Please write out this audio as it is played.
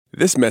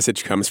This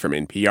message comes from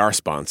NPR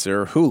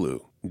sponsor Hulu.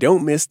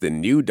 Don't miss the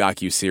new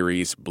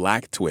docuseries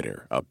Black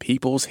Twitter, A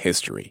People's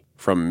History.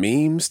 From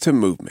memes to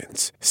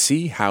movements,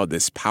 see how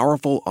this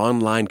powerful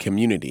online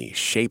community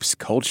shapes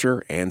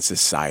culture and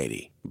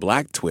society.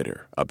 Black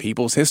Twitter, A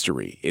People's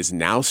History is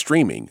now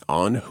streaming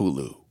on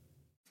Hulu.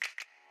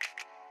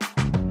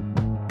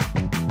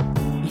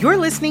 You're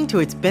listening to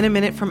It's Been a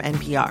Minute from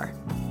NPR.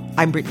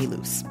 I'm Brittany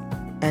Luce.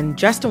 And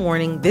just a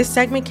warning, this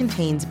segment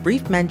contains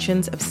brief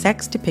mentions of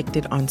sex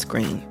depicted on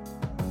screen.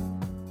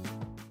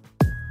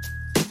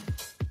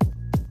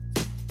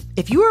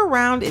 If you were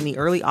around in the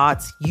early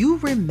aughts, you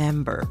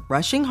remember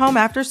rushing home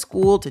after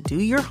school to do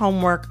your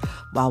homework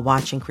while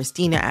watching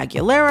Christina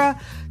Aguilera,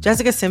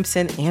 Jessica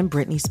Simpson, and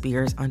Britney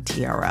Spears on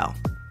TRL.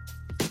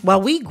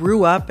 While we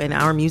grew up and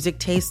our music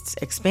tastes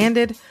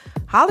expanded,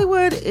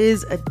 Hollywood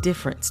is a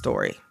different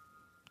story.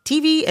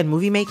 TV and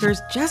movie makers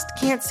just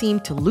can't seem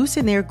to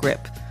loosen their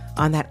grip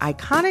on that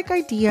iconic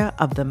idea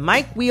of the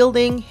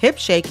mic-wielding,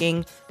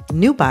 hip-shaking,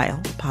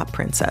 nubile pop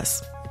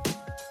princess.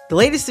 The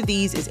latest of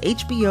these is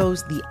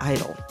HBO's The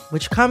Idol,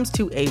 which comes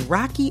to a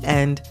rocky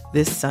end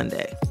this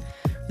Sunday.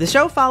 The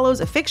show follows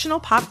a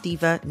fictional pop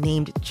diva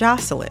named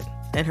Jocelyn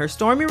and her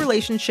stormy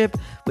relationship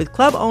with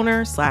club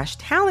owner /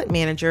 talent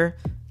manager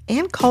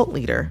and cult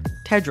leader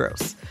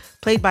Tedros,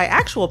 played by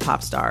actual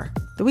pop star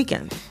The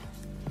Weeknd.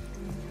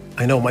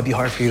 I know it might be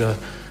hard for you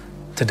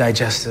to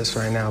digest this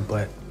right now,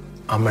 but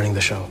I'm running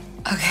the show.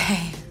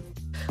 Okay.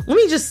 Let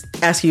me just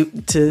ask you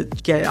to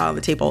get it out on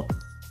the table.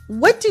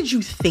 What did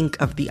you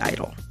think of The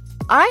Idol?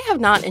 I have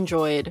not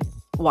enjoyed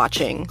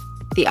watching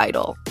The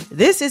Idol.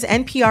 This is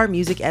NPR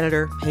music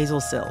editor Hazel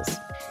Sills.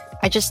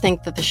 I just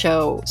think that the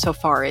show so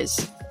far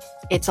it's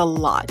a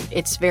lot.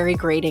 It's very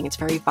grating, it's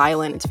very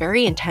violent, it's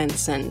very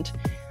intense, and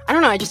I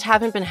don't know, I just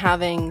haven't been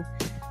having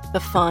the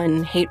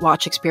fun hate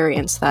watch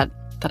experience that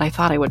I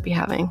thought I would be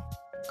having.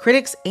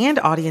 Critics and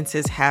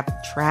audiences have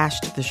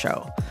trashed the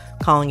show,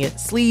 calling it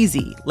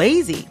sleazy,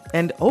 lazy,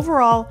 and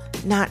overall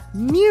not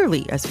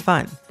nearly as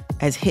fun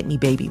as Hit Me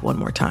Baby One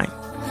More Time.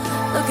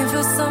 Looking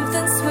for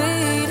something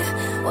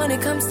sweet when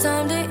it comes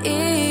time to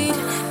eat.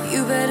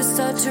 You better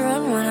start to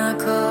run when I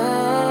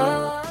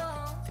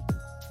call.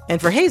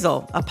 And for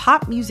Hazel, a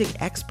pop music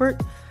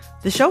expert,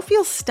 the show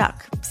feels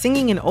stuck,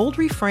 singing an old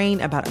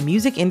refrain about a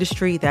music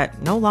industry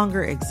that no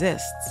longer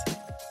exists.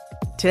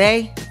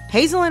 Today,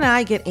 Hazel and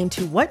I get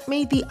into what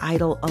made The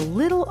Idol a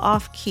little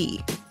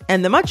off-key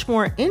and the much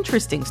more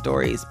interesting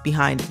stories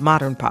behind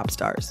modern pop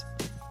stars.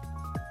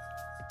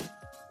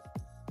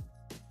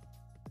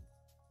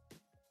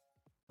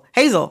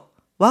 Hazel,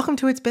 welcome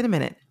to It's Been a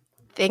Minute.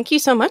 Thank you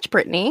so much,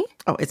 Brittany.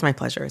 Oh, it's my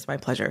pleasure. It's my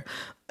pleasure.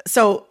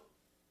 So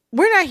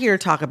we're not here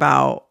to talk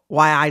about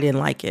why I didn't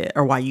like it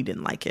or why you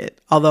didn't like it,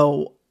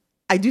 although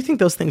I do think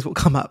those things will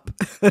come up.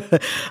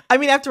 I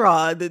mean, after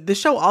all, the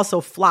show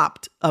also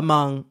flopped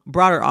among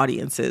broader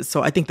audiences,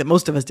 so I think that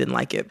most of us didn't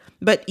like it.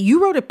 But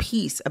you wrote a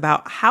piece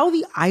about how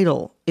The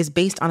Idol is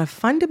based on a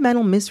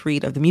fundamental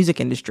misread of the music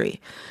industry.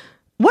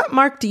 What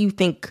mark do you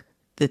think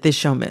that this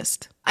show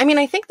missed? I mean,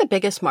 I think the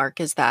biggest mark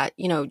is that,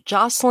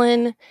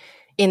 Jocelyn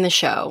in the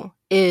show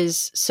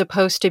is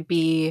supposed to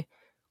be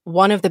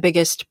one of the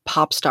biggest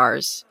pop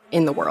stars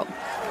in the world.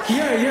 You're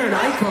an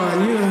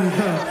icon.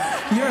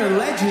 You're a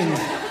legend.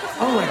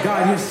 Oh my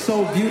God, you're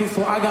so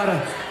beautiful. I gotta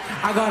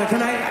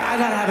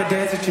have a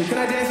dance with you. Can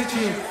I dance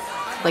with you?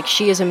 Like,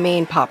 she is a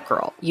main pop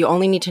girl. You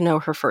only need to know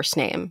her first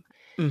name.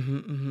 Mm-hmm,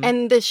 mm-hmm.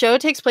 And the show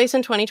takes place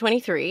in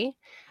 2023,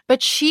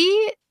 but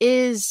she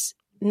is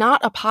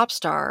not a pop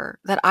star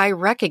that I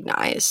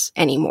recognize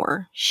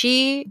anymore.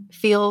 She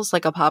feels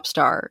like a pop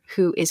star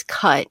who is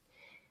cut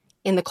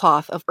in the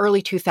cloth of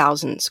early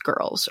 2000s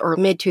girls or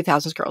mid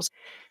 2000s girls.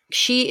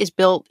 She is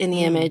built in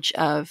the image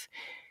of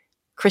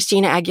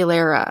Christina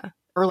Aguilera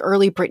or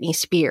early Britney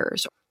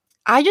Spears.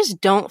 I just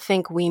don't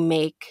think we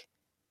make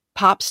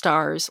pop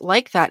stars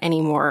like that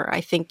anymore.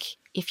 I think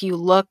if you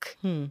look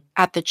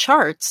at the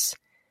charts,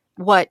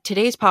 what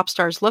today's pop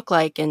stars look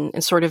like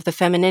and sort of the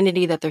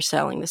femininity that they're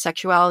selling, the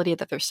sexuality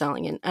that they're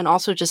selling, and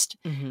also just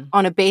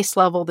on a base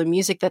level, the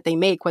music that they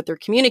make, what they're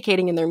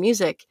communicating in their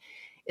music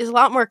is a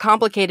lot more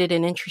complicated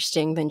and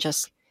interesting than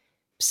just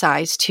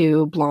size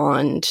 2,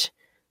 blonde,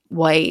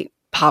 white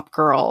pop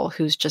girl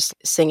who's just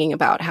singing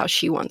about how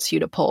she wants you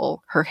to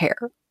pull her hair.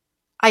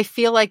 I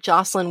feel like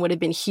Jocelyn would have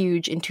been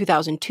huge in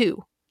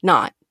 2002,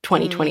 not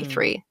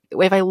 2023.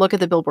 If I look at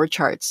the Billboard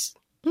charts,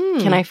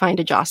 can I find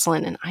a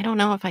Jocelyn? And I don't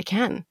know if I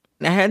can.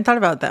 I hadn't thought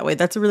about it that way.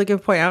 That's a really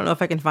good point. I don't know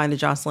if I can find a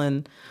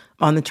Jocelyn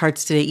on the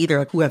charts today either,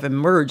 like who have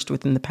emerged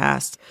within the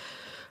past,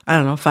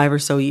 5 or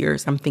so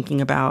years. I'm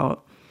thinking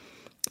about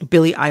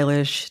Billie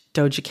Eilish,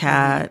 Doja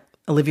Cat,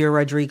 Olivia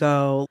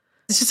Rodrigo.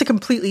 It's just a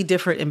completely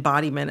different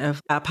embodiment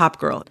of a pop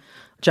girl.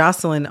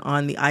 Jocelyn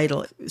on The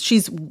Idol,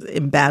 she's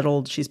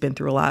embattled, she's been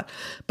through a lot,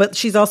 but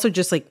she's also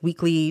just like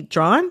weakly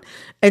drawn.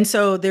 And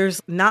so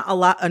there's not a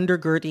lot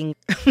undergirding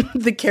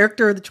the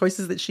character or the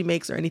choices that she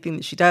makes or anything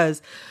that she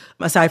does,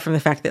 aside from the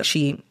fact that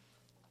she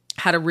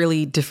had a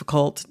really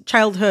difficult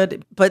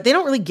childhood, but they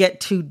don't really get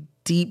too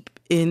deep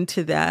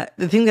into that,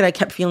 the thing that I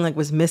kept feeling like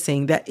was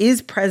missing that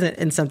is present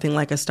in something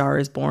like A Star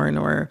is Born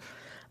or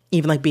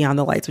even like Beyond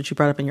the Lights, which you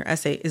brought up in your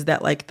essay, is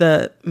that like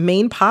the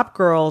main pop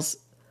girls,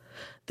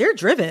 they're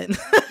driven.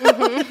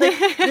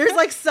 Like, there's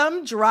like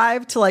some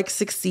drive to like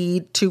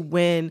succeed, to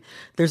win.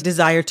 There's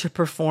desire to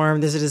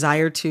perform. There's a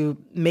desire to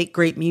make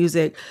great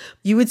music.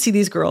 You would see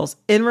these girls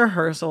in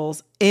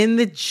rehearsals, in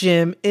the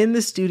gym, in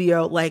the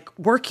studio, like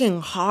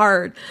working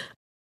hard.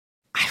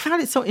 I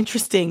found it so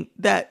interesting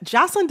that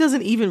Jocelyn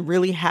doesn't even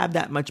really have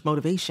that much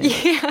motivation.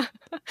 Yeah.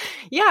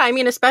 Yeah. I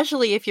mean,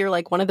 especially if you're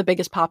like one of the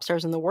biggest pop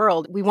stars in the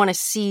world, we want to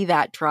see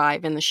that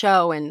drive in the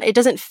show. And it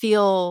doesn't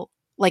feel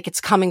like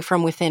it's coming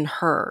from within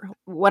her.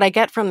 What I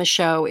get from the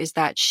show is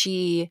that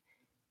she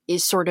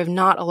is sort of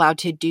not allowed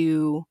to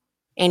do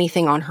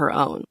anything on her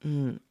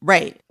own.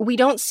 Right. We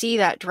don't see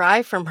that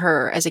drive from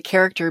her as a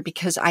character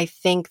because I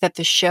think that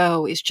the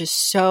show is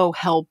just so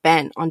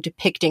hell-bent on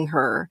depicting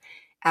her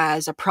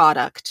as a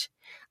product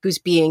who's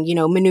being,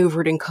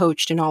 maneuvered and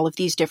coached in all of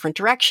these different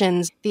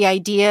directions. The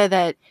idea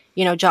that,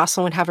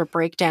 Jocelyn would have a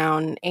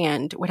breakdown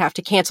and would have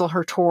to cancel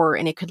her tour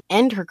and it could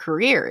end her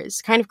career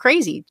is kind of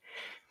crazy.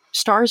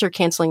 Stars are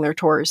canceling their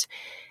tours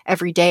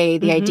every day.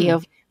 The idea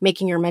of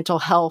making your mental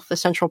health a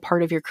central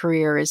part of your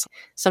career is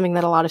something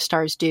that a lot of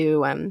stars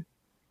do.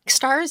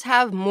 Stars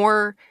have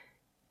more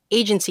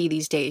agency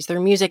these days.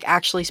 Their music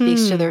actually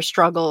speaks to their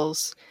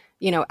struggles,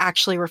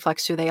 actually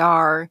reflects who they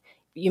are.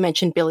 You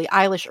mentioned Billie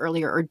Eilish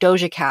earlier or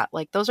Doja Cat.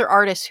 Like those are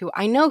artists who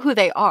I know who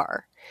they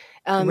are.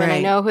 And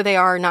I know who they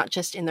are, not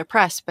just in their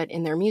press, but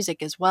in their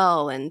music as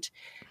well. And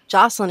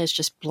Jocelyn is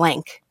just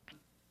blank.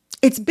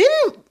 It's been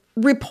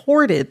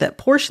reported that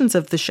portions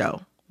of the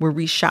show were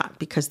reshot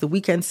because The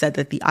Weeknd said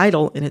that The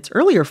Idol in its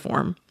earlier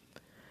form,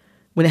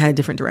 when it had a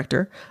different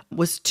director,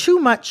 was too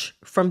much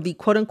from the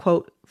quote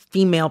unquote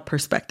female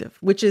perspective,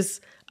 which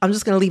is, I'm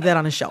just going to leave that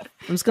on a shelf.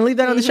 I'm just going to leave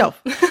that on the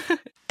shelf.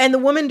 And the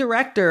woman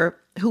director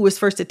who was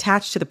first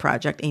attached to the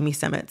project, Amy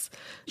Semmets,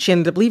 she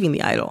ended up leaving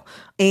The Idol.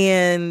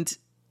 And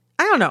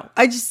I don't know.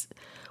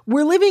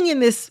 We're living in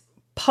this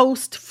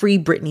post-Free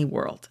Britney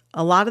world.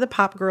 A lot of the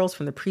pop girls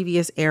from the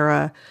previous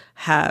era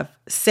have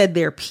said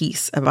their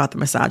piece about the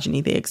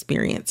misogyny they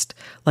experienced,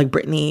 like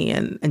Britney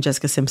and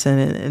Jessica Simpson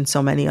and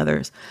so many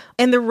others.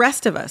 And the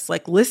rest of us,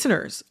 like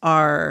listeners,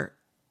 are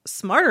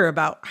smarter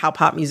about how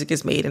pop music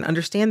is made and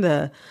understand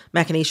the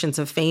machinations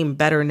of fame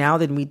better now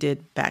than we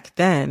did back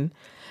then.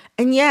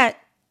 And yet,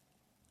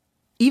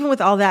 even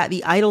with all that,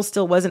 The Idol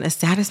still wasn't a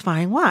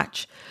satisfying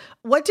watch.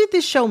 What did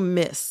this show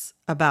miss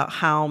about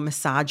how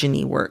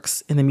misogyny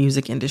works in the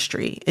music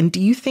industry? And do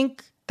you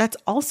think that's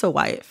also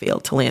why it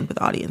failed to land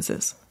with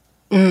audiences?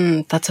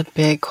 That's a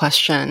big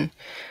question.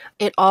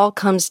 It all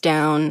comes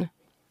down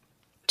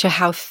to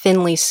how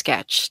thinly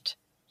sketched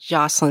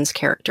Jocelyn's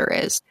character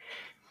is.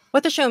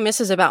 What the show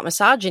misses about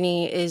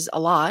misogyny is a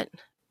lot.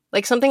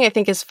 Like something I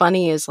think is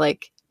funny is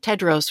like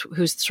Tedros,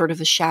 who's sort of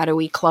the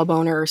shadowy club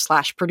owner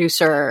 /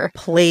 producer.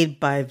 Played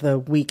by The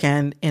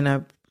Weeknd in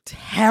a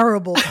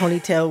terrible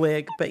ponytail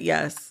wig, but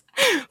yes.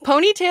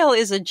 Ponytail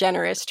is a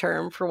generous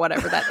term for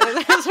whatever that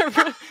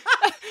is.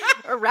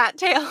 A rat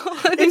tail.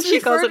 I think she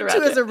calls it a rat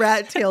tail. As a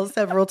rat tail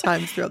several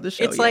times throughout the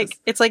show.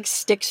 It's like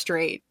stick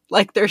straight.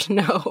 Like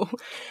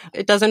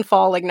it doesn't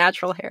fall like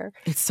natural hair.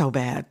 It's so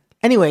bad.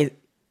 Anyway,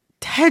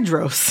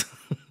 Tedros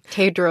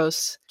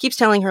keeps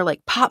telling her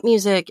like pop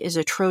music is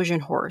a Trojan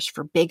horse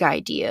for big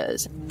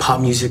ideas.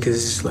 Pop music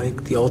is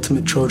like the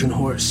ultimate Trojan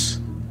horse.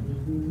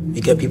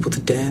 You get people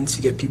to dance,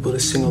 you get people to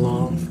sing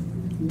along,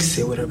 you can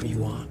say whatever you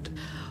want.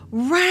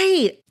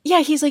 Right.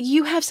 Yeah, he's like,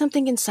 you have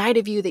something inside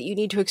of you that you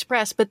need to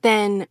express. But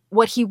then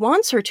what he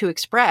wants her to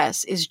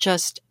express is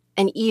just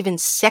an even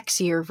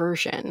sexier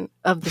version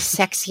of the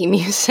sexy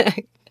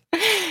music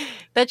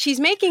that she's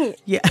making.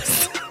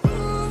 Yes.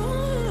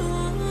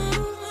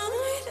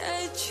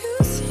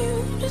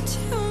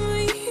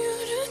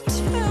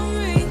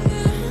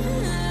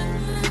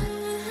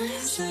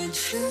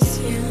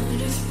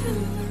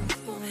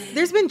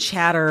 There's been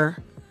chatter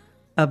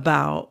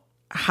about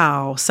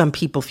how some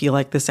people feel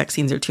like the sex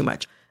scenes are too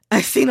much.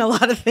 I've seen a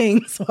lot of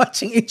things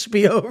watching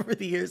HBO over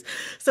the years.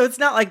 So it's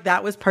not like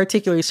that was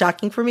particularly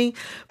shocking for me.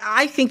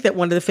 I think that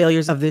one of the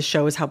failures of this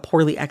show is how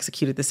poorly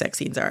executed the sex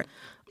scenes are.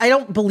 I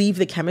don't believe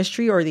the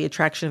chemistry or the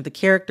attraction of the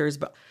characters,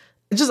 but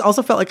it just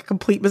also felt like a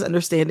complete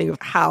misunderstanding of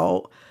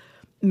how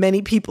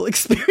many people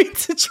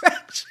experience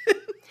attraction.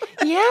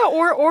 Yeah,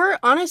 or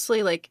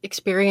honestly, like,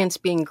 experience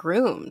being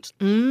groomed.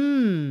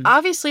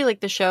 Obviously, like,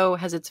 the show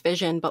has its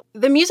vision, but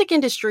the music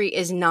industry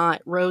is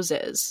not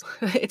roses.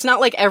 It's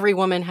not like every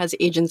woman has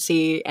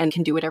agency and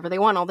can do whatever they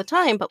want all the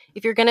time. But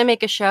if you're going to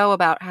make a show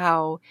about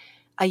how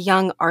a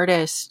young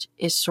artist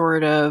is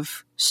sort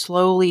of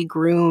slowly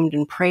groomed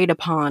and preyed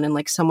upon and,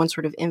 like, someone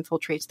sort of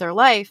infiltrates their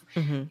life,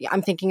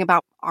 I'm thinking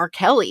about R.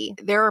 Kelly.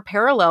 There are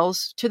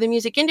parallels to the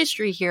music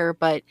industry here,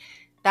 but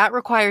that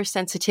requires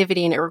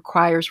sensitivity and it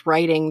requires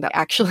writing that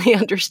actually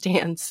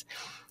understands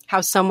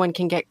how someone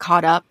can get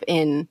caught up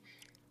in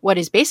what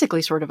is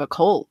basically sort of a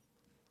cult.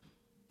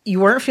 You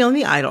weren't feeling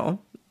The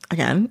Idol.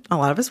 Again, a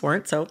lot of us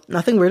weren't, so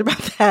nothing weird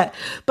about that.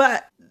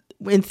 But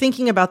In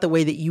thinking about the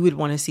way that you would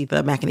want to see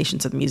the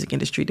machinations of the music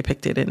industry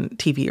depicted in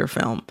TV or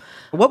film,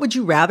 what would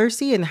you rather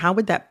see and how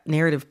would that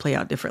narrative play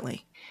out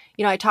differently?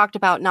 You know, I talked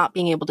about not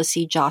being able to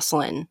see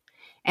Jocelyn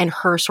and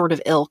her sort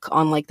of ilk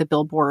on like the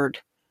Billboard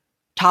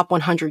Top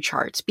 100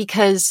 charts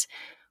because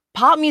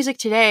pop music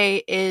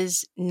today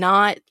is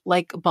not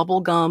like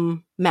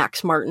bubblegum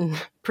Max Martin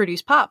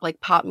produced pop.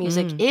 Like pop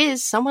music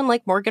is someone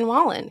like Morgan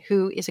Wallen,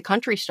 who is a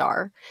country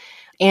star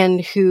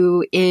and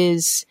who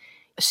is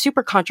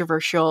super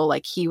controversial.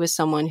 Like he was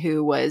someone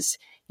who was,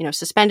 you know,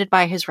 suspended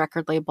by his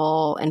record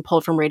label and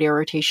pulled from radio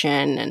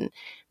rotation and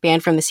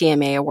banned from the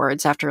CMA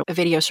Awards after a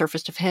video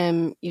surfaced of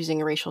him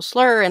using a racial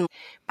slur. And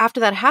after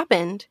that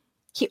happened,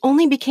 he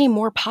only became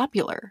more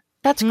popular.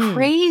 That's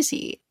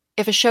crazy.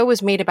 If a show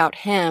was made about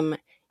him,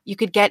 you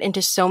could get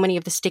into so many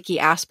of the sticky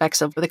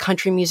aspects of the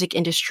country music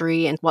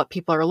industry and what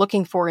people are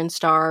looking for in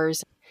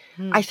stars.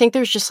 I think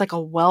there's just like a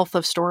wealth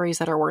of stories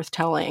that are worth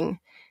telling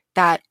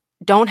that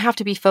don't have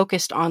to be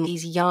focused on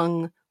these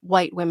young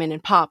white women in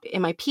pop.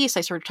 In my piece,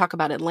 I sort of talk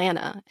about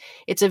Atlanta.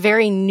 It's a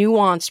very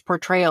nuanced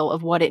portrayal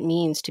of what it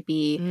means to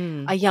be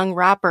a young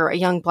rapper, a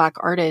young Black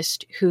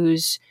artist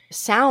whose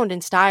sound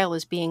and style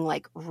is being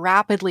like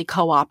rapidly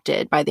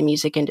co-opted by the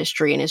music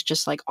industry and is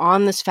just like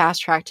on this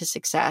fast track to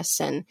success.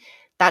 And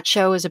that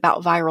show is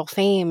about viral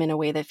fame in a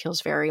way that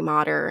feels very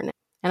modern.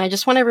 And I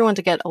just want everyone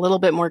to get a little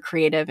bit more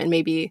creative and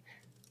maybe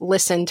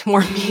listen to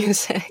more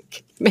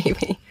music,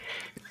 maybe.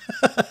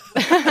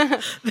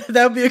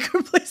 That would be a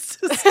good place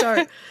to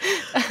start.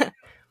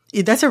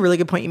 That's a really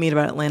good point you made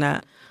about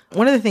Atlanta.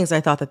 One of the things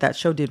I thought that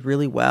show did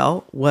really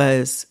well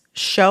was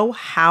show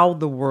how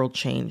the world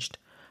changed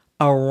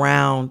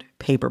around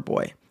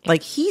Paperboy.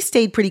 Like he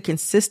stayed pretty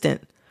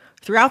consistent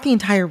throughout the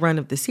entire run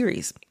of the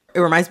series. It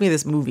reminds me of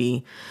this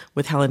movie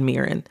with Helen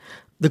Mirren,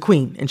 The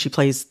Queen, and she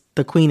plays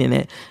the Queen in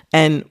it.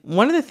 And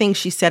one of the things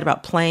she said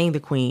about playing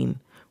the Queen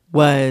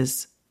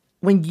was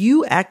when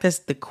you act as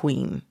the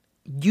Queen,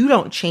 you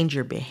don't change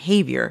your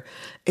behavior.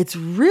 It's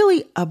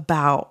really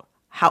about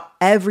how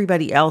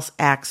everybody else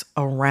acts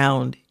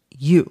around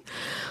you.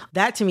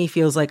 That to me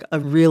feels like a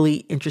really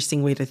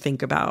interesting way to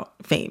think about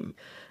fame.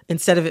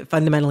 Instead of it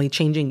fundamentally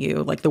changing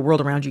you, like the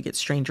world around you gets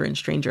stranger and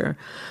stranger.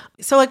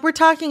 So like we're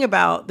talking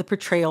about the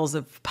portrayals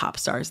of pop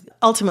stars,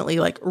 ultimately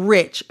like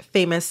rich,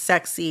 famous,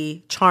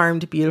 sexy,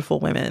 charmed, beautiful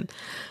women.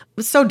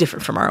 It's so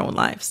different from our own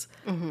lives.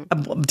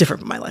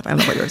 Different from my life. I don't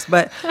know about yours,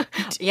 but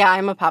yeah,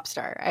 I'm a pop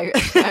star.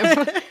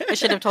 I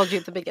should have told you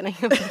at the beginning.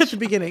 At the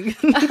beginning,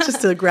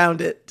 just to ground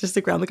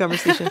the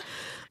conversation.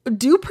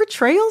 Do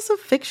portrayals of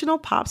fictional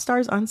pop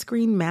stars on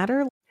screen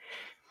matter?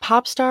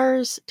 Pop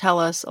stars tell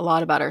us a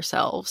lot about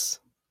ourselves,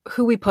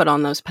 who we put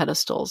on those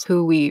pedestals,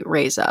 who we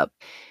raise up.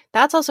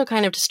 That's also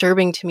kind of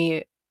disturbing to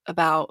me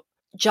about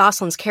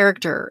Jocelyn's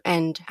character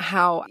and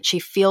how she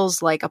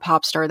feels like a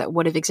pop star that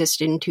would have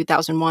existed in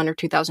 2001 or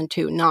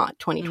 2002, not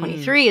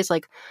 2023, is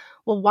like,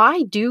 well,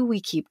 why do we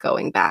keep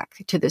going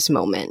back to this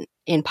moment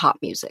in pop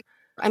music?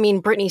 I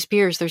mean, Britney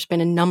Spears, there's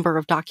been a number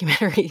of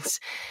documentaries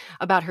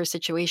about her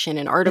situation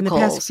and articles. In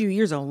the past few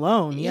years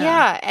alone, yeah.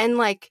 Yeah, and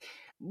like,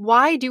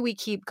 why do we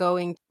keep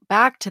going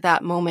back to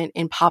that moment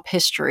in pop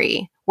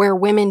history where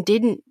women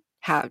didn't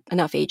have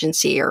enough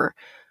agency or,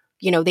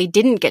 you know, they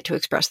didn't get to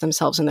express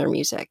themselves in their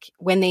music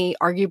when they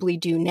arguably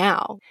do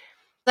now?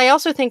 I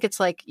also think it's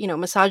like, you know,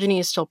 misogyny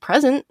is still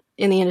present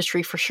in the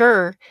industry for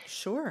sure.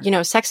 Sure. You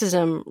know,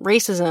 sexism,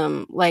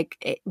 racism,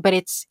 like, but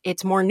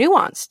it's more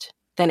nuanced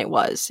than it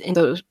was in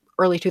those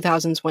early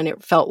 2000s when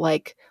it felt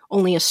like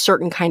only a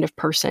certain kind of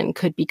person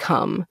could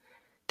become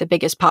the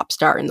biggest pop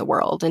star in the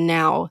world. And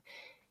now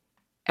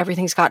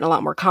everything's gotten a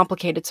lot more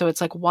complicated. So it's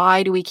like,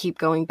 why do we keep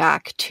going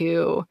back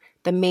to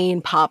the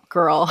main pop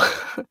girl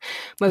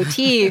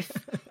motif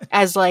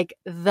as like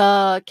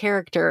the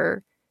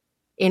character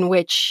in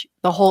which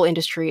the whole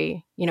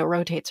industry, you know,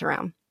 rotates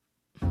around?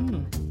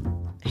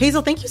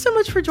 Hazel, thank you so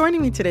much for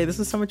joining me today. This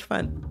was so much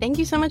fun. Thank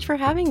you so much for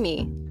having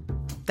me.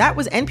 That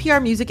was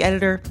NPR music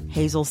editor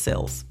Hazel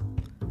Sills.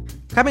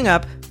 Coming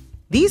up,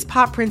 these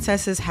pop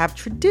princesses have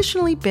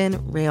traditionally been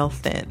rail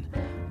thin.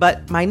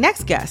 But my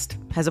next guest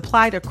has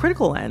applied a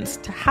critical lens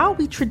to how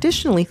we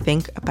traditionally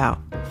think about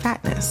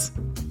fatness.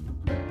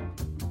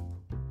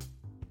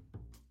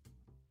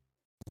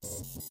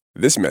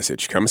 This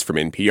message comes from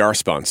NPR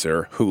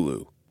sponsor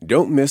Hulu.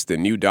 Don't miss the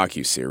new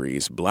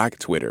docuseries Black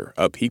Twitter,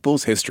 A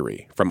People's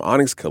History from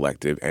Onyx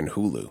Collective and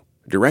Hulu.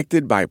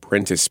 Directed by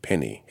Prentice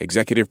Penny,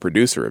 executive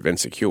producer of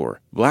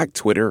Insecure, Black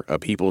Twitter, A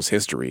People's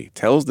History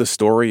tells the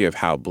story of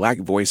how Black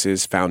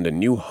voices found a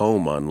new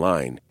home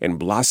online and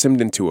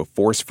blossomed into a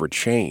force for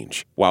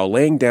change while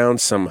laying down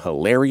some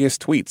hilarious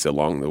tweets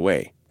along the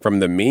way. From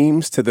the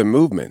memes to the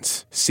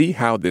movements, see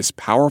how this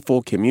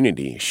powerful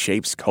community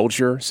shapes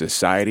culture,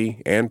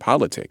 society, and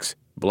politics.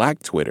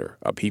 Black Twitter,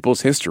 A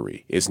People's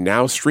History is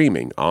now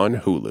streaming on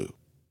Hulu.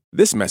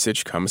 This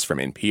message comes from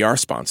NPR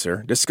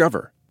sponsor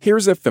Discover.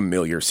 Here's a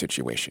familiar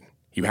situation.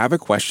 You have a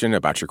question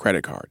about your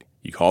credit card.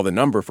 You call the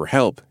number for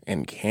help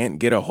and can't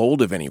get a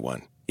hold of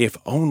anyone. If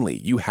only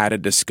you had a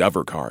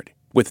Discover card.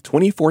 With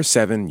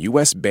 24/7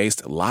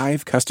 U.S.-based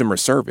live customer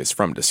service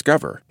from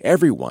Discover,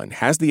 everyone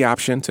has the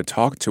option to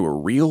talk to a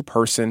real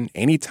person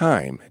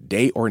anytime,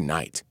 day or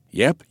night.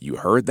 Yep, you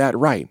heard that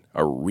right,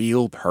 a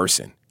real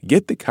person.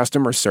 Get the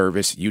customer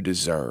service you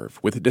deserve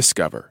with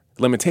Discover.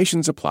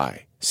 Limitations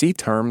apply. See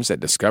terms at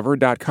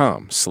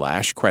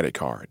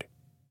discover.com/creditcard.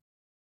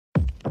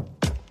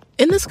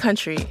 In this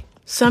country,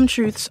 some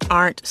truths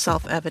aren't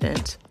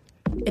self-evident.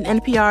 In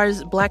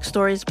NPR's Black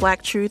Stories,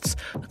 Black Truths,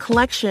 a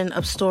collection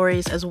of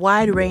stories as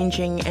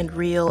wide-ranging and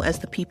real as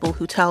the people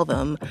who tell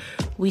them,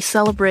 we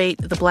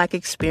celebrate the Black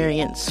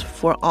experience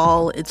for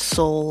all its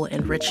soul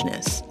and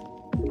richness.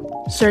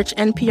 Search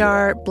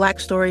NPR Black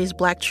Stories,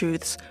 Black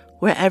Truths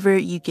wherever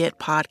you get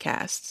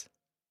podcasts.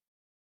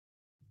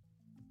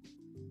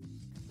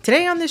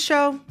 Today on this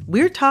show,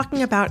 we're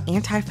talking about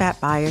anti-fat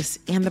bias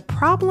and the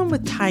problem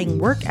with tying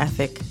work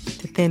ethic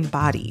to thin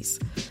bodies.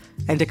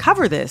 And to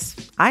cover this,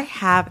 I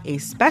have a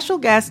special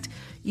guest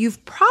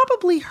you've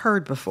probably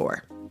heard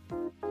before.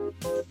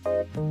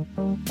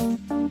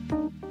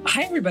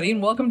 Hi, everybody,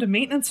 and welcome to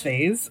Maintenance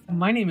Phase.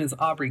 My name is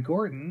Aubrey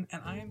Gordon,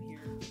 and I am here.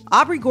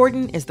 Aubrey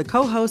Gordon is the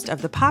co-host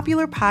of the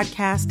popular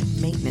podcast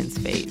Maintenance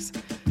Phase,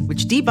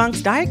 which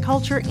debunks diet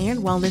culture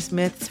and wellness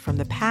myths from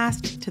the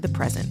past to the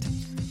present.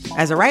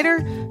 As a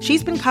writer,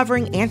 she's been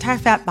covering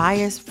anti-fat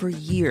bias for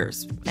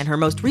years, and her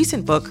most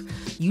recent book,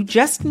 You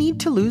Just Need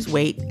to Lose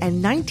Weight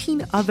and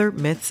 19 Other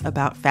Myths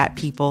About Fat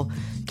People,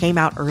 came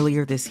out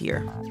earlier this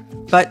year.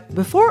 But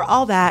before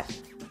all that,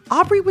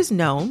 Aubrey was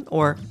known,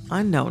 or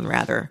unknown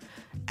rather,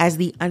 as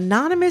the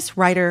anonymous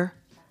writer,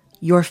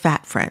 Your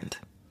Fat Friend.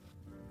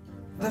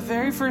 The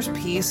very first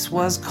piece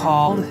was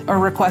called A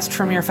Request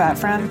from Your Fat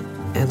Friend,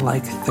 and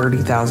like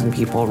 30,000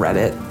 people read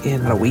it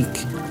in a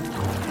week.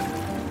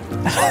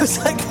 And I was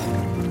like,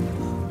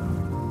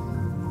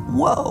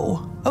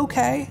 whoa,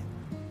 okay.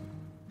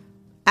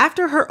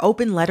 After her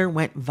open letter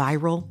went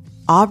viral,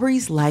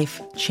 Aubrey's life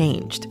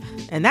changed.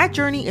 And that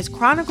journey is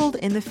chronicled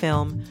in the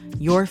film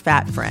Your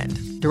Fat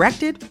Friend,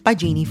 directed by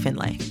Jeannie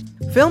Finlay.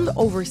 Filmed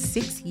over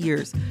 6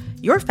 years,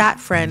 Your Fat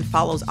Friend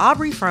follows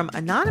Aubrey from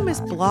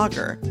anonymous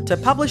blogger to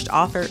published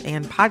author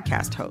and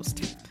podcast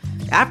host.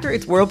 After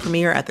its world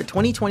premiere at the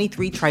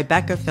 2023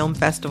 Tribeca Film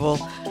Festival,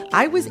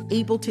 I was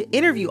able to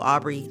interview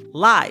Aubrey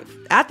live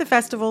at the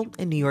festival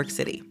in New York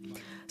City.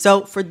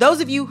 So for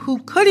those of you who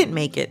couldn't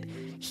make it,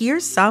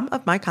 here's some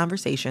of my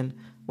conversation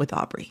with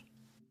Aubrey.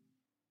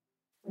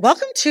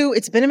 Welcome to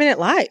It's Been a Minute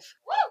Live.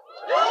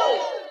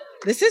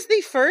 This is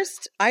the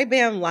first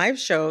IBAM live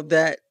show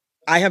that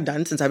I have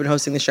done since I've been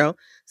hosting the show.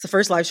 It's the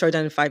first live show I've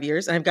done in 5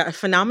 years. And I've got a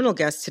phenomenal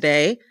guest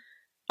today,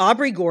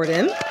 Aubrey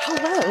Gordon.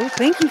 Hello,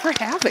 thank you for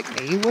having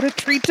me. What a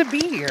treat to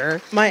be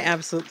here. My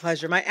absolute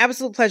pleasure. My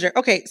absolute pleasure.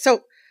 Okay,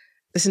 so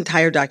this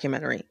entire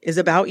documentary is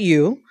about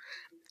you.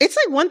 It's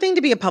like one thing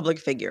to be a public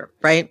figure,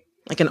 right?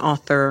 Like an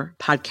author,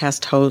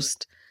 podcast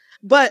host.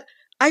 But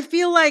I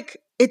feel like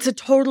it's a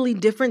totally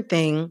different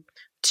thing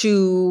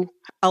to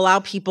allow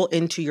people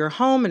into your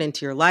home and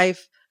into your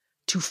life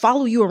to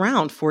follow you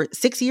around for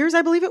 6 years,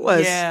 I believe it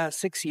was. Yeah,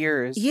 6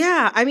 years.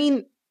 Yeah, I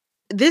mean,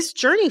 this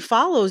journey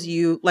follows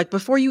you like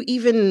before you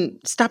even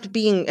stopped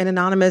being an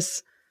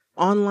anonymous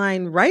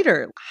online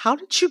writer. How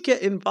did you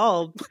get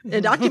involved in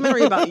a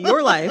documentary about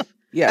your life?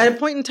 Yeah. At a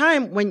point in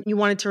time when you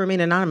wanted to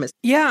remain anonymous?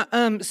 Yeah.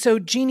 So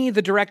Jeannie,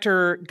 the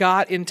director,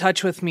 got in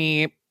touch with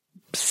me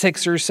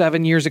 6 or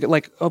 7 years ago.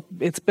 Like,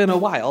 it's been a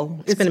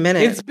while. It's been a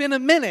minute. It's been a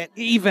minute,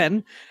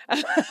 even.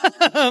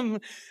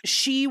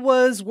 She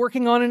was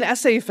working on an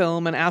essay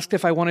film and asked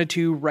if I wanted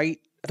to write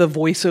the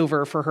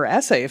voiceover for her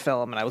essay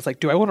film. And I was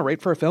like, do I want to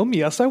write for a film?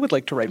 Yes, I would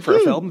like to write for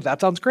a film.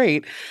 That sounds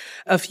great.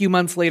 A few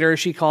months later,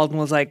 she called and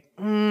was like,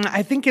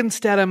 I think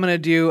instead I'm going to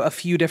do a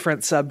few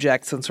different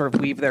subjects and sort of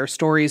weave their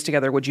stories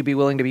together. Would you be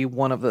willing to be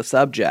one of the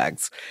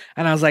subjects?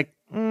 And I was like,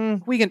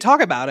 we can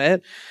talk about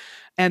it.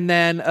 And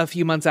then a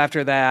few months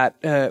after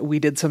that, we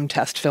did some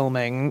test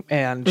filming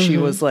and she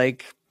was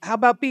like, how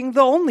about being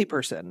the only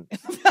person in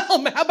the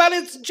film? How about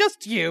it's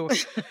just you?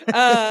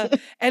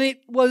 And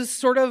it was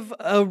sort of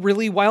a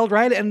really wild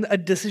ride and a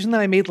decision that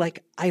I made,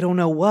 like, I don't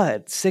know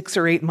what, 6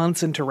 or 8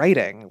 months into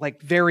writing,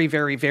 like very,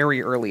 very,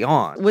 very early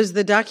on. Was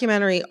the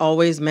documentary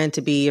always meant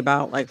to be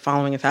about like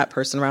following a fat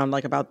person around,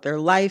 like about their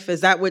life? Is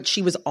that what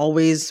she was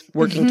always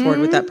working toward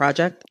with that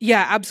project?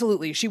 Yeah,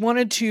 absolutely. She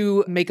wanted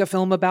to make a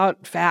film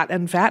about fat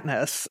and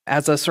fatness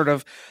as a sort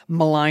of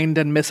maligned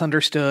and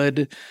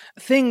misunderstood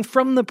thing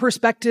from the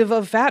perspective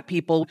of fat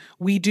people.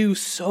 We do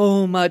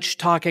so much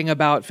talking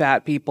about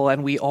fat people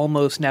and we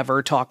almost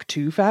never talk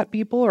to fat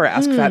people or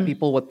ask fat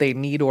people what they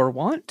need or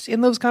want in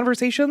those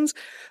conversations.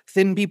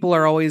 Thin people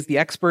are always the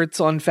experts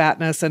on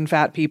fatness and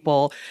fat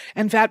people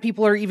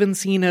people are even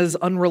seen as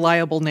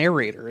unreliable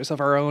narrators of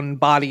our own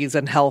bodies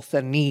and health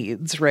and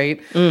needs,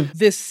 right?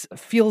 This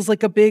feels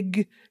like a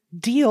big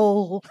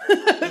deal.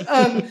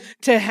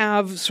 To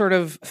have sort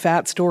of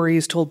fat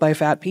stories told by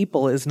fat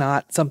people is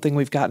not something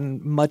we've gotten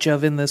much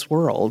of in this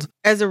world.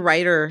 As a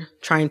writer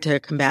trying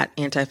to combat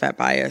anti-fat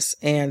bias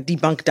and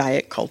debunk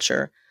diet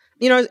culture,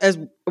 you know, as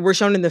we're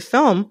shown in the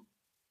film,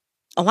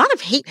 a lot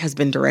of hate has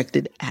been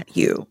directed at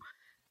you,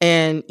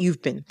 and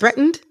you've been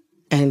threatened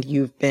and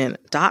you've been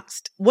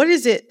doxxed. What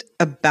is it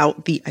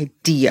about the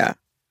idea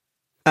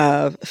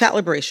of fat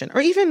liberation,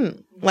 or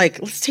even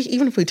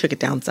even if we took it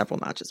down several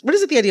notches, what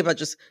is it the idea about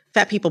just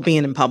fat people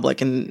being in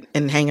public and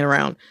hanging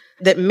around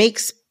that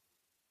makes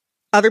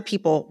other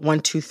people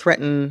want to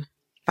threaten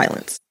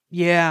violence?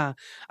 Yeah,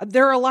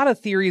 there are a lot of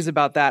theories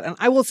about that. And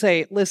I will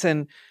say,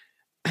 listen,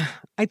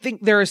 I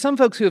think there are some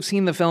folks who have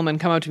seen the film and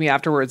come up to me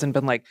afterwards and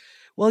been like,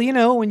 well,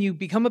 when you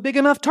become a big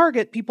enough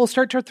target, people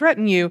start to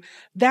threaten you.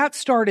 That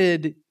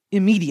started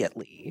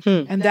immediately.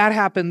 And that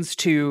happens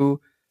to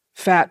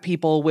fat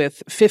people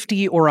with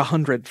 50 or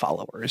 100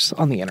 followers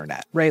on the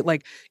internet, right?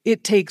 Like,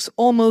 it takes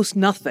almost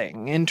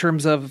nothing in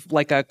terms of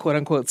like a quote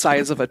unquote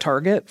size of a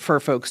target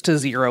for folks to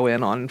zero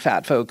in on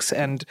fat folks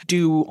and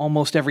do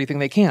almost everything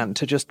they can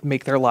to just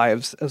make their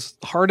lives as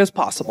hard as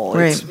possible.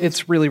 Right.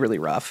 It's really, really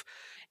rough.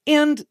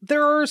 And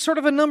there are sort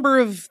of a number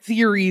of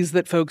theories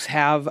that folks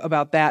have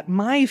about that.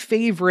 My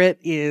favorite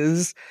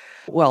is,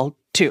 well,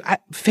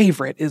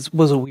 favorite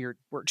was a weird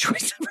word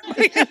choice.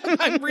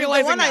 I'm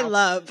realizing the one I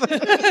love.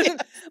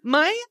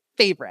 My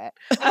favorite.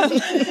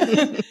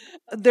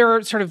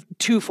 They're sort of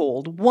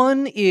twofold.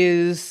 One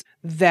is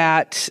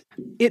that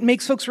it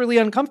makes folks really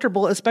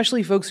uncomfortable,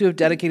 especially folks who have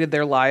dedicated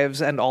their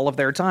lives and all of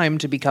their time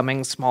to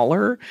becoming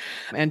smaller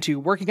and to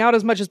working out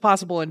as much as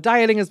possible and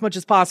dieting as much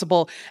as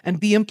possible.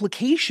 And the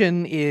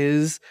implication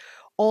is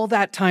all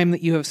that time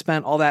that you have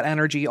spent, all that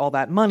energy, all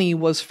that money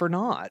was for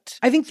naught.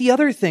 I think the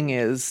other thing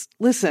is,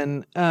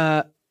 listen,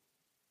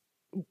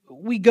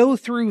 we go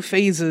through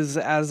phases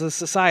as a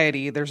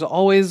society. There's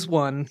always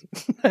one,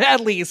 at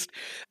least.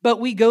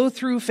 But we go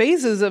through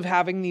phases of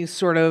having these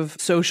sort of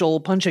social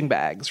punching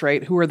bags,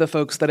 right? Who are the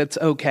folks that it's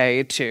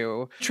okay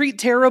to treat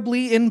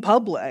terribly in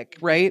public,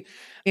 right?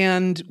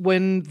 And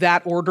when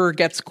that order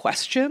gets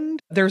questioned,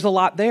 there's a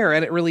lot there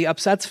and it really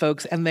upsets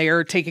folks. And they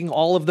are taking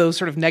all of those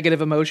sort of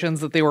negative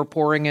emotions that they were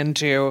pouring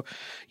into,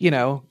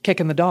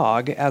 kicking the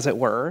dog, as it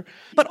were.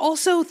 But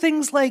also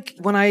things like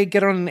when I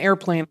get on an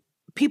airplane,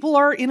 people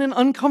are in an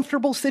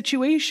uncomfortable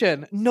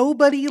situation.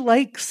 Nobody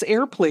likes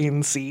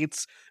airplane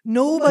seats.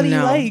 Nobody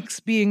likes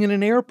being in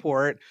an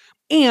airport.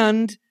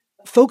 And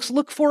folks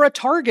look for a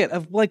target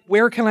of like,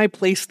 where can I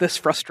place this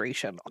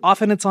frustration?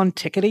 Often it's on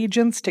ticket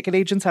agents. Ticket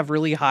agents have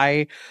really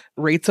high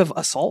rates of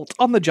assault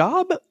on the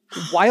job.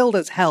 Wild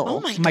as hell,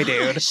 oh my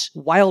dude.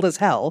 Wild as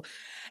hell.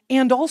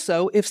 And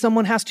also, if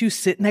someone has to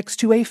sit next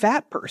to a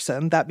fat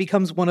person, that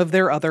becomes one of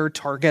their other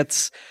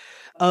targets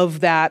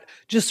of that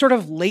just sort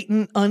of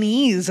latent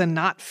unease and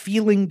not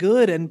feeling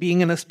good and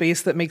being in a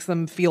space that makes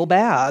them feel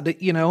bad,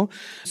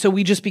 So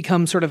we just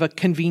become sort of a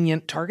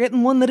convenient target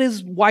and one that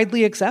is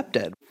widely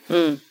accepted.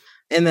 In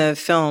the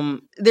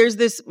film, there's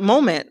this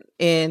moment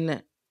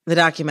in the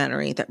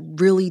documentary that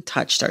really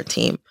touched our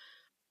team.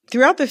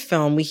 Throughout the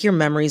film, we hear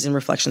memories and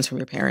reflections from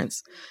your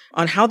parents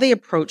on how they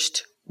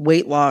approached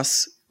weight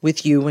loss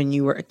with you when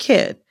you were a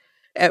kid.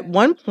 At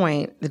one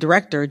point, the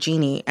director,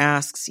 Jeannie,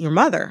 asks your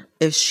mother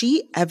if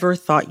she ever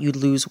thought you'd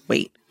lose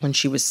weight when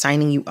she was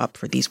signing you up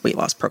for these weight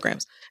loss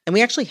programs. And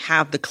we actually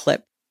have the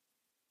clip.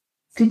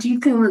 Did you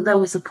think that there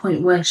was a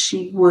point where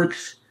she would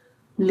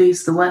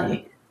lose the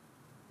weight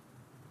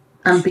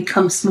and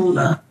become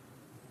smaller?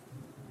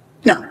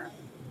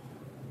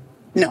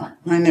 No,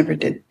 I never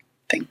did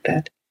think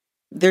that.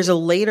 There's a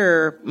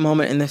later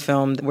moment in the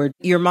film where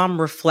your mom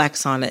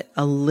reflects on it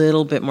a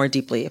little bit more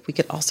deeply. If we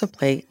could also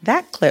play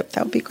that clip,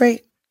 that would be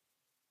great.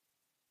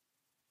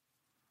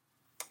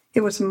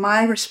 It was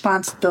my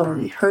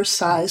responsibility. Her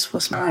size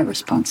was my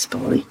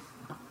responsibility.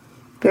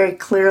 Very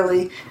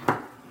clearly,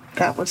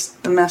 that was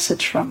the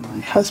message from my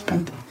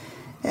husband.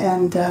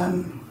 And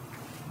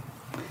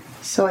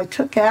so I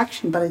took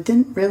action, but I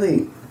didn't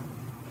really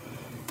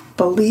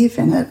believe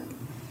in it.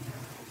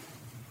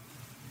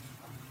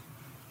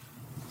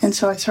 And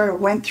so I sort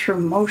of went through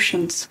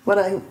motions, what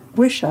I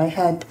wish I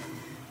had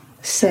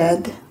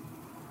said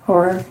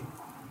or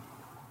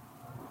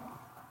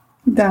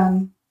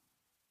done.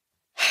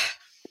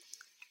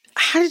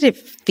 How did it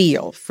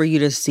feel for you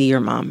to see your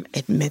mom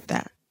admit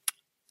that?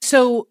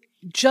 So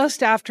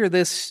just after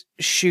this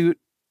shoot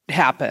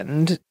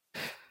happened,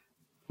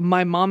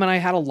 my mom and I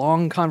had a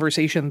long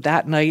conversation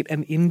that night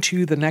and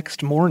into the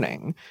next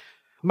morning.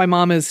 My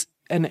mom is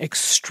an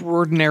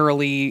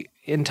extraordinarily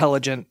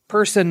intelligent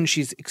person.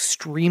 She's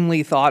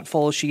extremely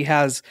thoughtful. She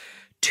has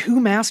 2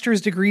 master's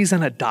degrees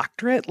and a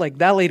doctorate. Like,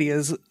 that lady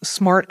is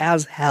smart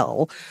as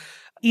hell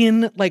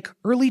in like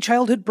early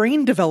childhood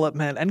brain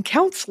development and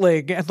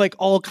counseling and like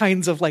all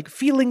kinds of like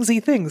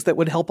feelingsy things that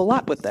would help a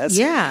lot with this.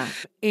 Yeah.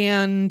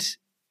 And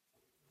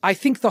I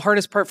think the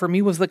hardest part for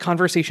me was the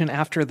conversation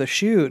after the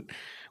shoot,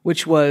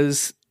 which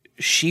was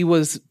she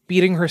was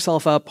beating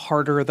herself up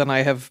harder than I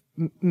have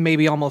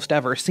maybe almost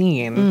ever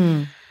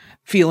seen,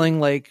 feeling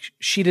like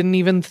she didn't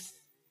even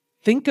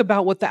think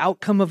about what the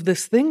outcome of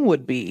this thing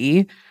would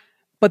be,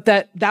 but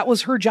that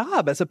was her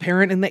job as a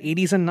parent in the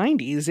 80s and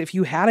 90s. If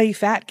you had a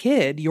fat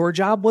kid, your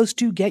job was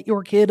to get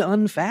your kid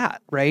unfat,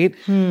 right?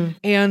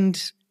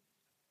 And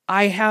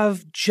I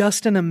have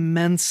just an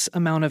immense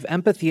amount of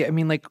empathy. I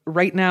mean, like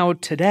right now,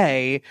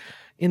 today,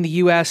 in the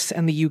US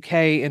and the UK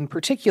in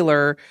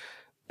particular,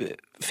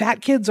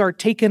 fat kids are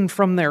taken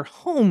from their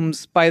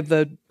homes by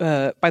the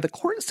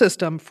court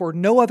system for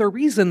no other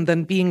reason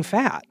than being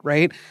fat,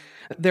 right?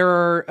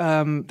 There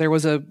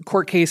was a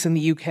court case in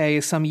the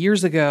UK some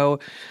years ago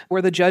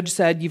where the judge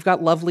said, you've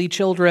got lovely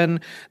children,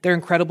 they're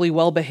incredibly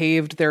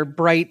well-behaved, they're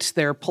bright,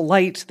 they're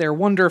polite, they're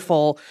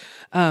wonderful,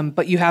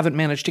 but you haven't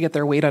managed to get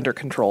their weight under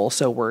control,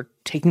 so we're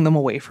taking them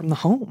away from the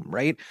home,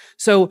 right?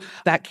 So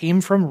that came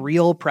from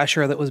real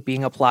pressure that was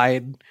being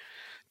applied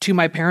to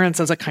my parents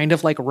as a kind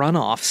of like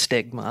runoff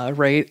stigma,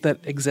 right, that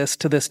exists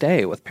to this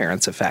day with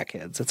parents of fat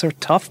kids. It's a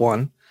tough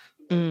one.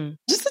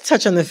 Just to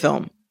touch on the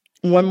film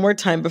one more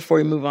time before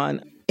we move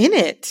on. In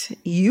it,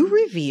 you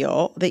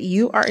reveal that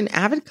you are an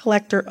avid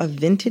collector of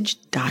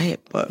vintage diet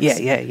books.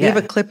 Yeah. We have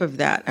a clip of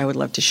that I would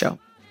love to show.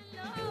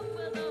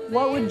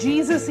 What would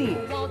Jesus eat?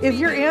 If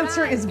your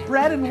answer is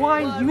bread and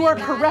wine, you are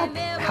correct.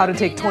 How to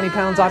take 20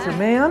 pounds off your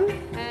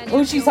man?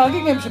 Oh, she's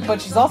hugging him,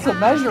 but she's also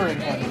measuring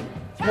him.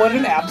 What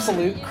an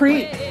absolute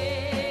creep.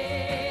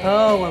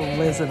 Oh,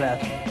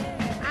 Elizabeth.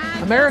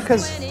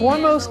 America's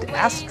foremost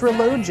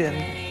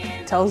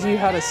astrologian tells you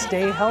how to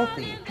stay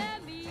healthy.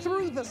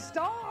 Through the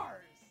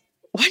stars.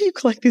 Why do you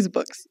collect these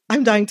books?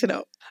 I'm dying to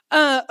know.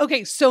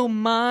 Okay, so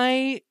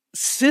my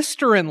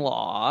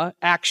sister-in-law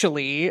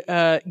actually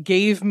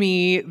gave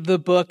me the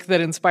book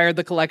that inspired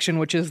the collection,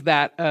 which is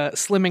that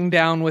Slimming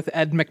Down with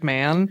Ed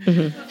McMahon.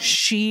 Mm-hmm.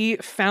 She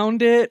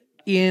found it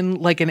in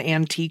like an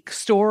antique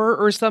store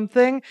or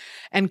something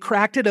and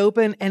cracked it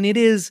open. And it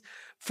is,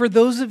 for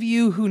those of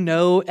you who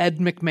know Ed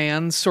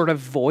McMahon's sort of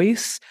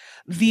voice,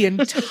 the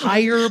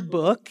entire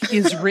book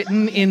is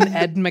written in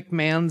Ed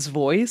McMahon's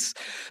voice.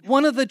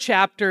 One of the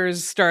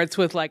chapters starts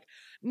with like,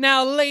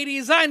 now,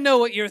 ladies, I know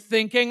what you're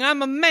thinking.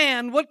 I'm a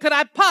man. What could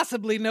I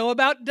possibly know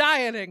about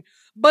dieting?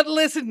 But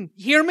listen,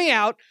 hear me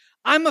out.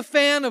 I'm a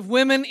fan of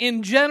women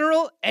in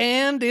general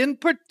and in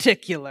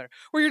particular.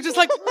 Where you're just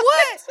like,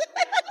 what?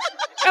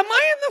 Am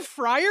I in the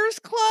Friars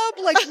Club?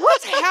 Like,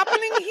 what's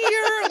happening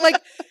here?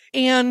 Like,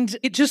 and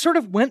it just sort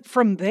of went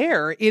from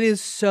there. It is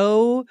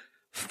so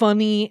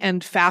funny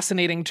and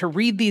fascinating to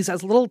read these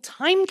as little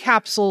time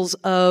capsules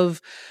of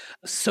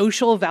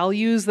social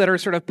values that are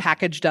sort of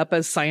packaged up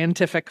as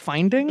scientific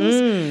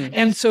findings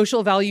and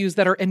social values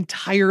that are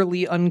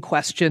entirely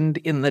unquestioned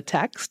in the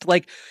text.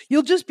 Like,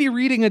 you'll just be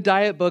reading a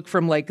diet book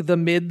from like the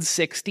mid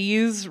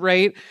 60s,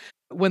 right?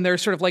 When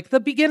there's sort of like the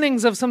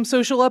beginnings of some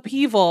social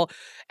upheaval,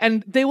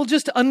 and they will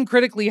just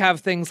uncritically have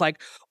things like,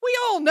 we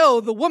all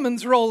know the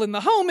woman's role in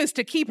the home is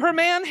to keep her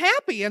man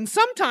happy, and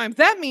sometimes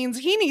that means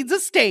he needs a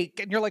steak.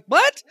 And you're like,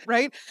 what?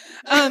 Right?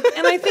 And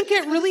I think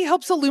it really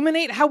helps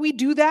illuminate how we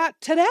do that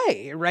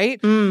today, right?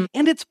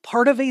 And it's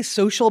part of a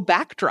social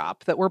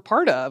backdrop that we're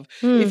part of.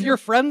 If your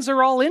friends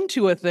are all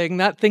into a thing,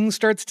 that thing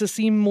starts to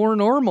seem more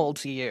normal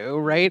to you,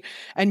 right?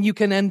 And you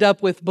can end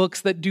up with books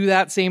that do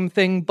that same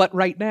thing, but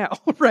right now,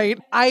 right?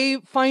 I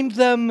find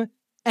them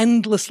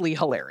endlessly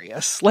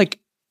hilarious. Like,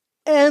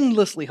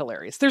 endlessly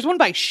hilarious. There's one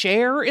by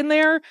Cher in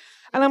there,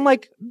 and I'm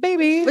like,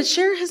 baby. But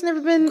Cher has never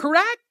been...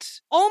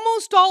 Correct.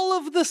 Almost all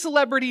of the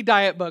celebrity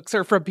diet books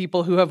are from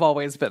people who have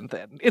always been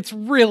thin. It's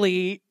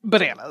really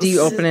bananas. Do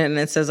you open it and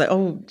it says like,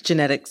 oh,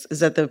 genetics? Is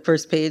that the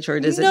first page, or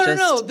does it just...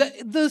 No.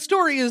 The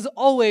story is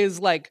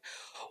always like,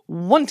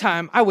 one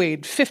time I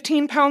weighed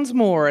 15 pounds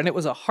more and it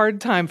was a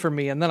hard time for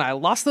me. And then I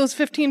lost those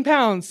 15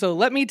 pounds. So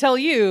let me tell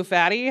you,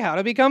 fatty, how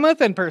to become a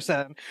thin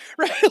person.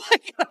 Right?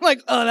 Like, I'm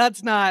like, oh,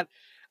 that's not...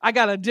 I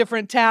got a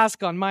different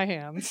task on my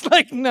hands.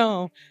 Like,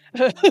 no.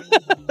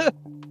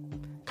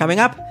 Coming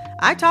up,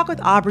 I talk with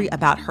Aubrey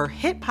about her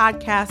hit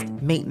podcast,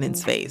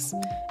 Maintenance Phase.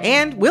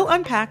 And we'll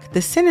unpack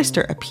the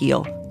sinister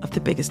appeal of The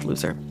Biggest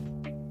Loser.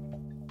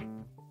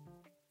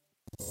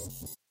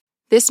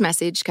 This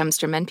message comes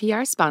from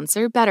NPR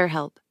sponsor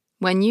BetterHelp.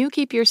 When you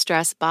keep your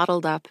stress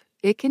bottled up,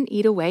 it can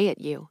eat away at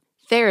you.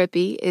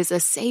 Therapy is a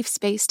safe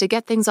space to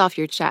get things off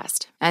your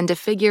chest and to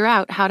figure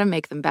out how to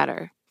make them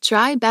better.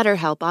 Try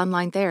BetterHelp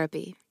Online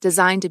Therapy,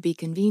 designed to be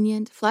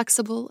convenient,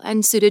 flexible,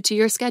 and suited to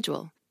your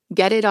schedule.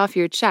 Get it off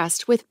your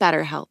chest with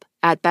BetterHelp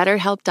at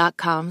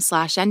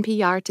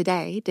BetterHelp.com/NPR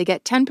today to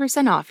get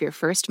 10% off your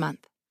first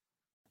month.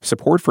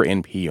 Support for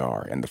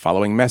NPR and the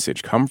following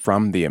message come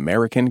from the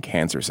American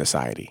Cancer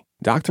Society.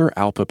 Dr.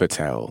 Alpa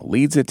Patel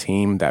leads a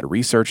team that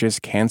researches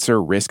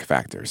cancer risk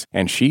factors,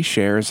 and she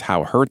shares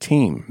how her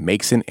team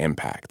makes an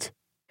impact.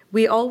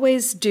 We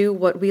always do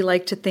what we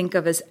like to think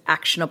of as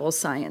actionable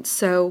science.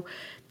 So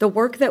the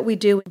work that we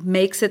do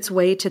makes its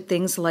way to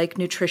things like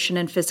nutrition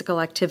and physical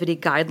activity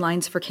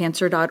guidelines for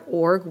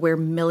cancer.org, where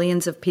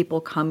millions of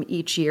people come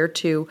each year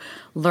to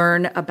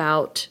learn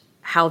about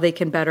how they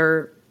can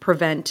better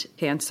prevent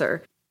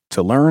cancer.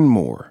 To learn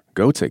more,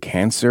 go to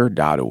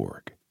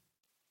cancer.org.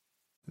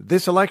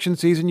 This election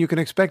season, you can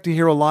expect to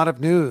hear a lot of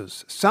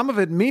news, some of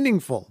it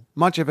meaningful,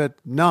 much of it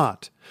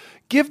not.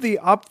 Give the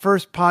Up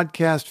First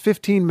podcast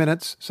 15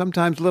 minutes,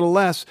 sometimes a little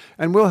less,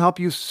 and we'll help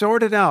you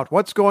sort it out,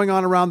 what's going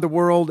on around the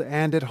world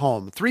and at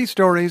home. 3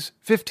 stories,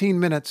 15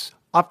 minutes,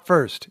 Up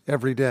First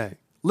every day.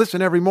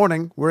 Listen every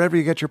morning wherever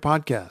you get your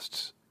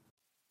podcasts.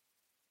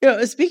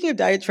 Speaking of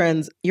diet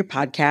trends, your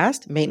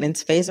podcast,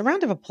 Maintenance Phase. A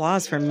round of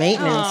applause for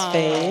Maintenance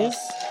Phase.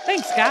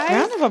 Thanks, guys.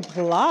 Round of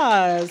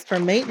applause for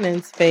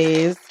Maintenance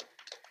Phase.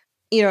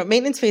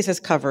 Maintenance Phase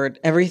has covered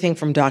everything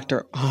from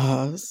Dr.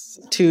 Oz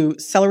to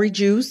celery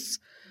juice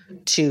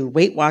to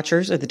Weight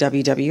Watchers, or the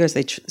WW, as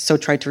they so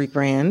tried to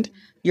rebrand.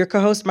 Your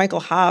co-host, Michael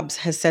Hobbs,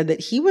 has said that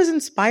he was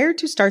inspired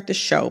to start the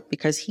show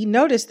because he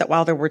noticed that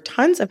while there were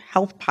tons of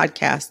health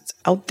podcasts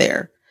out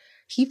there,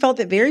 he felt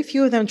that very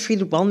few of them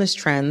treated wellness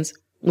trends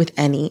with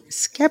any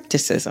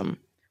skepticism.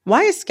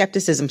 Why is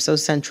skepticism so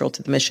central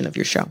to the mission of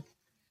your show?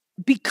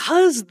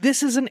 Because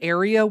this is an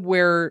area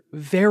where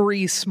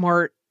very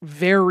smart,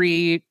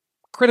 very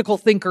critical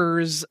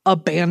thinkers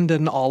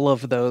abandon all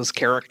of those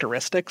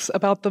characteristics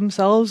about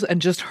themselves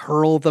and just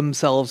hurl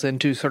themselves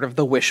into sort of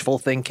the wishful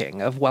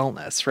thinking of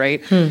wellness,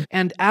 right?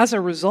 And as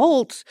a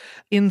result,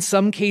 in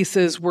some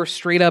cases, we're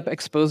straight up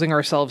exposing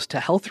ourselves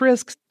to health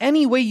risks.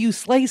 Any way you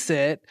slice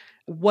it,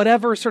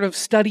 whatever sort of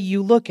study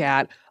you look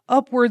at,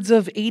 upwards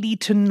of 80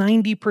 to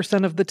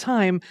 90% of the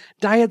time,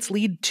 diets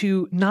lead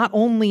to not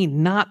only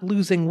not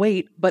losing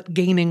weight, but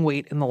gaining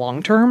weight in the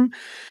long term.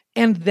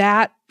 And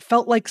that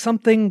felt like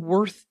something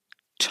worth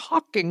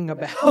talking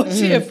about.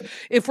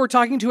 If we're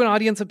talking to an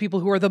audience of people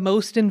who are the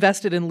most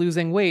invested in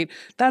losing weight,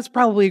 that's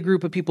probably a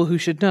group of people who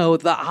should know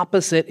the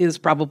opposite is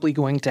probably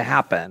going to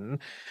happen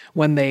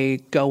when they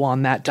go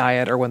on that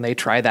diet or when they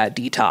try that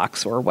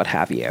detox or what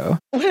have you.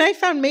 When I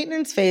found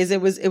Maintenance Phase,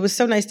 it was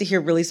so nice to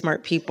hear really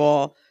smart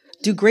people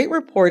do great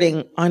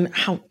reporting on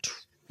how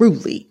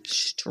truly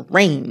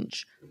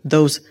strange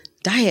those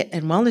diet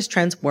and wellness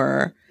trends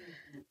were.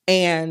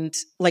 And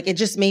it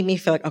just made me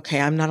feel like, okay,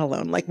 I'm not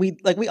alone.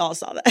 We all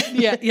saw that.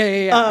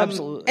 Yeah,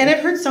 absolutely. And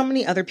I've heard so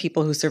many other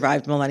people who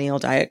survived millennial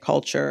diet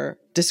culture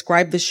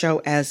describe the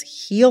show as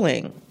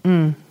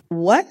healing.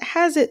 What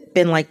has it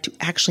been like to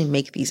actually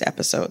make these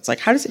episodes?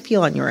 How does it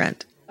feel on your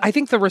end? I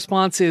think the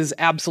response is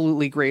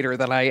absolutely greater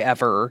than I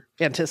ever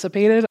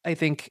anticipated. I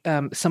think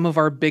some of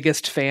our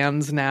biggest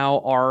fans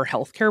now are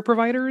healthcare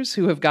providers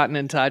who have gotten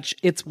in touch.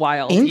 It's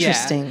wild.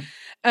 Interesting.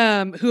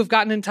 Yeah. Who have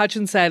gotten in touch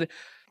and said,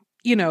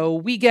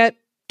 we get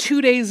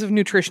 2 days of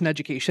nutrition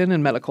education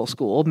in medical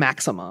school,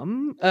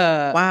 maximum,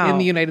 in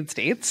the United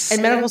States.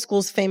 And medical school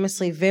is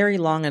famously very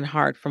long and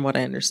hard, from what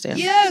I understand.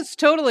 Yes,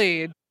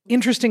 totally.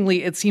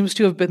 Interestingly, it seems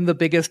to have been the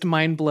biggest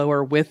mind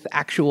blower with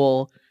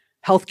actual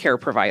healthcare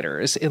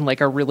providers in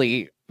a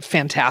really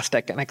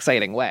fantastic and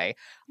exciting way.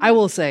 I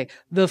will say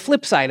the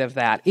flip side of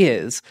that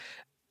is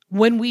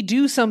when we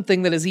do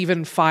something that is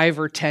even 5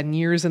 or 10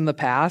 years in the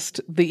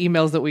past, the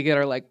emails that we get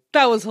are like,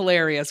 that was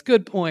hilarious.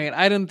 Good point.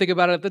 I didn't think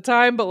about it at the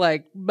time, but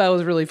that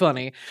was really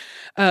funny.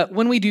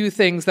 When we do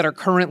things that are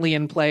currently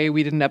in play,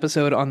 we did an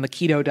episode on the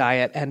keto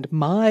diet, and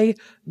my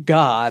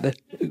God,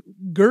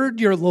 gird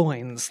your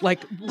loins.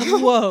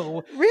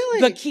 Whoa.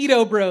 Really? The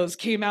keto bros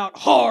came out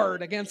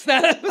hard against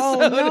that episode.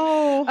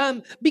 Oh,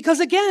 no. Because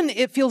again,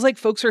 it feels like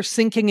folks are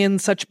sinking in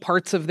such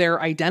parts of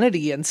their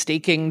identity and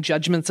staking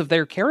judgments of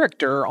their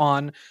character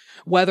on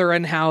whether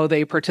and how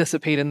they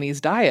participate in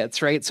these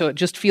diets, right? So it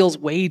just feels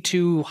way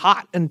too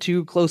hot and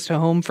too close to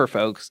home for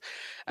folks.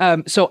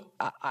 So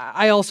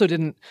I also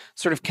didn't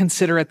sort of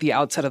consider at the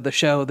outset of the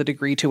show the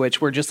degree to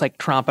which we're just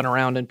tromping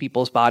around in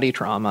people's body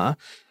trauma.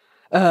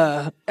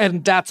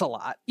 And that's a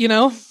lot,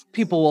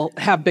 People will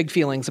have big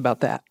feelings about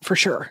that, for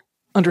sure.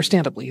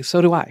 Understandably.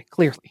 So do I,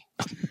 clearly.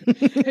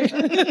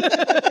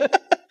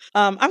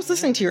 I was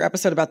listening to your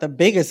episode about The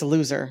Biggest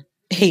Loser.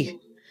 Hey.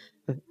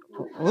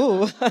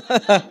 Ooh.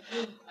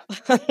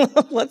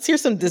 Let's hear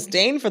some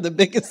disdain for The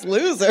Biggest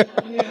Loser.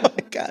 Yeah. Oh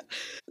my God.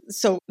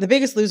 So The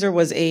Biggest Loser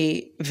was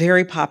a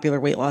very popular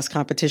weight loss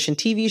competition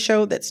TV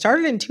show that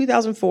started in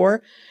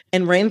 2004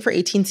 and ran for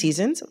 18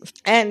 seasons.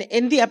 And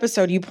in the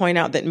episode, you point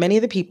out that many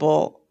of the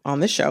people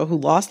on the show who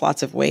lost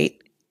lots of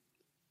weight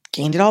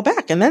gained it all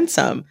back and then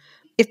some.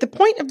 If the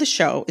point of the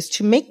show is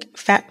to make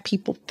fat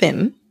people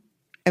thin,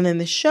 and then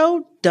the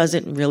show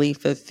doesn't really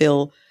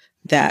fulfill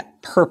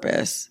that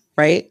purpose,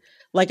 right?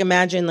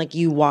 Imagine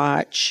you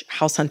watch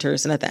House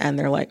Hunters and at the end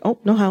they're like, oh,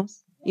 no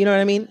house. You know what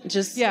I mean?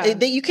 Just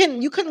you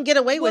couldn't get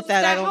away with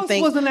that. I don't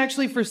think wasn't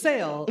actually for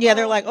sale. Yeah,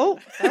 they're like, oh,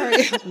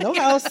 sorry, no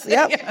house.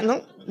 Yep,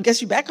 no,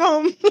 guess you back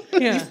home.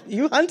 Yeah,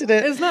 you hunted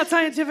it. It's not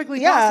scientifically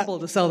possible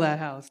to sell that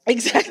house.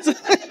 Exactly.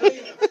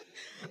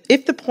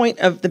 If the point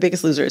of The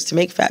Biggest Loser is to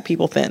make fat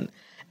people thin,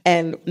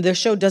 and the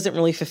show doesn't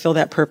really fulfill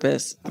that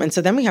purpose, and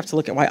so then we have to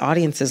look at why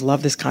audiences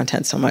love this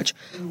content so much.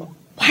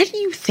 Why do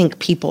you think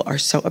people are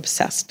so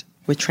obsessed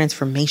with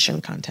transformation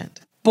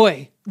content?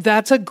 Boy,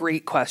 that's a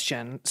great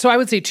question. So I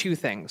would say 2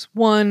 things.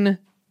 One,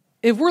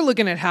 if we're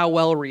looking at how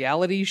well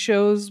reality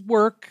shows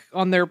work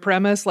on their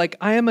premise,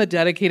 I am a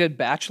dedicated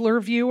Bachelor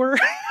viewer.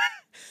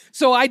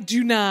 So I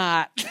do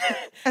not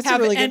That's have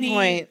a really any good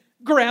point.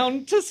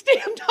 ground to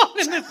stand on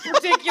in this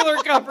particular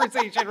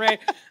conversation, right?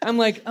 I'm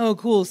like, oh,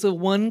 cool. So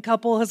one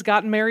couple has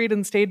gotten married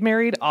and stayed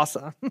married.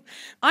 Awesome.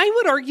 I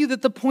would argue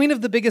that the point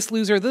of The Biggest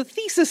Loser, the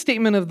thesis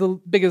statement of The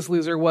Biggest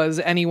Loser was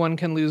anyone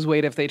can lose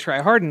weight if they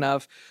try hard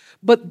enough.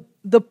 But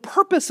the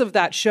purpose of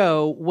that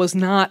show was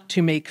not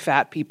to make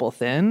fat people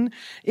thin.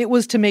 It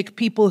was to make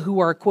people who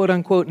are quote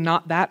unquote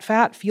not that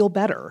fat feel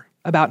better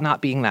about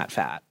not being that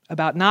fat,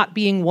 about not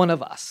being one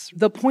of us.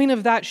 The point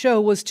of that show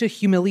was to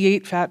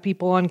humiliate fat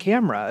people on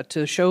camera,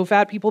 to show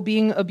fat people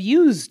being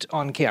abused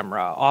on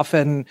camera,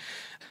 often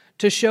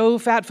to show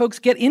fat folks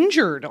get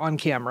injured on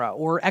camera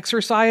or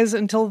exercise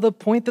until the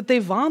point that they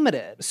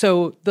vomited.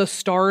 So the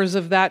stars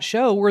of that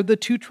show were the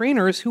two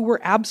trainers who were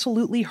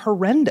absolutely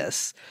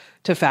horrendous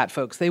to fat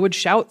folks. They would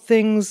shout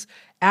things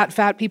at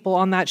fat people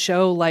on that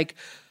show like,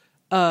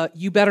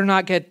 you better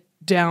not get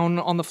down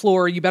on the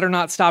floor, you better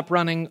not stop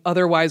running,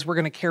 otherwise we're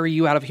going to carry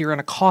you out of here in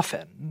a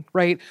coffin,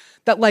 right?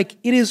 That like,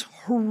 it is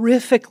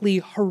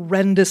horrifically,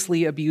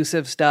 horrendously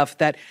abusive stuff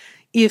that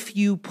if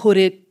you put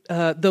it,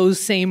 those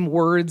same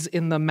words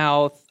in the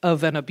mouth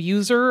of an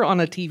abuser on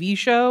a TV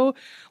show,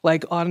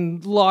 like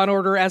on Law &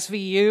 Order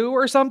SVU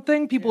or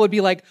something, people would be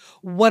like,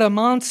 what a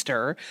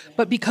monster.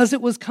 But because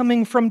it was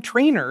coming from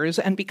trainers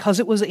and because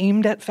it was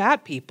aimed at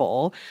fat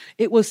people,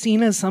 it was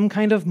seen as some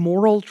kind of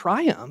moral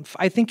triumph.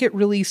 I think it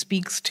really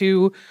speaks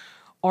to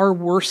our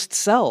worst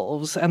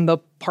selves and the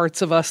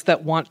parts of us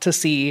that want to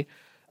see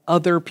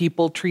other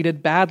people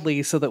treated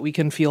badly so that we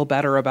can feel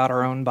better about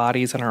our own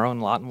bodies and our own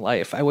lot in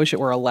life. I wish it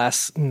were a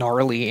less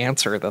gnarly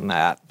answer than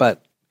that,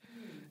 but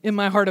in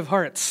my heart of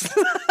hearts,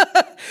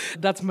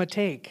 that's my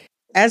take.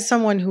 As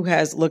someone who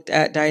has looked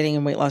at dieting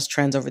and weight loss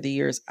trends over the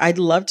years, I'd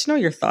love to know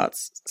your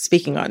thoughts,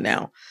 speaking on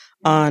now,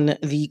 on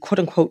the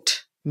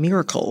quote-unquote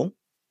miracle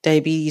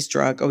diabetes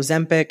drug,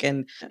 Ozempic.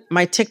 And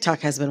my TikTok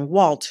has been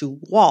wall to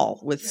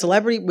wall with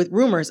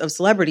rumors of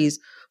celebrities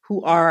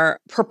who are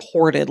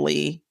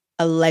purportedly,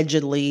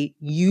 allegedly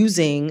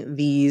using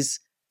these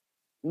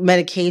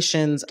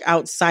medications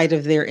outside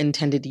of their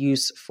intended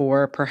use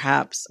for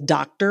perhaps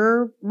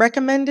doctor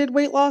recommended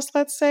weight loss,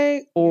 let's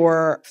say,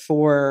 or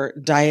for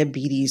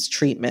diabetes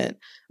treatment.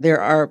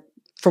 There are,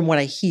 from what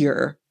I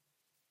hear,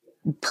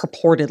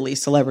 purportedly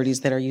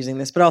celebrities that are using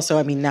this, but also,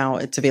 I mean, now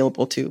it's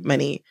available to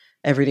many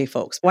everyday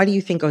folks. Why do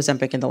you think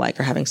Ozempic and the like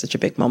are having such a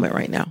big moment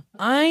right now?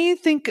 I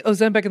think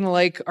Ozempic and the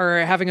like are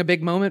having a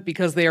big moment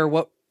because they are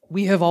what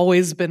we have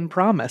always been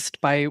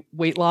promised by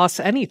weight loss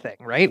anything,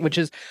 right? Which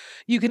is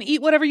you can eat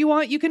whatever you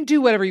want, you can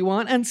do whatever you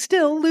want, and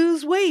still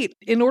lose weight.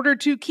 In order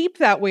to keep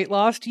that weight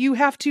loss, you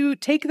have to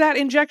take that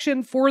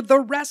injection for the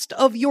rest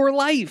of your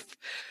life,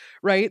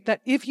 right? That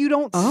if you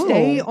don't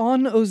stay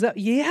on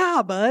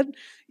Ozempic,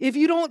 if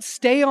you don't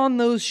stay on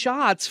those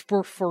shots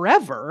for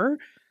forever,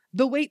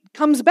 the weight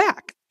comes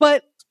back.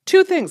 But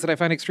two things that I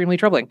find extremely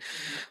troubling.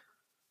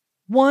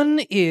 One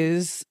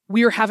is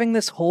we are having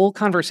this whole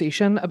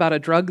conversation about a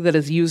drug that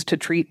is used to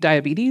treat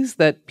diabetes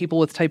that people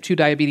with type 2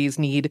 diabetes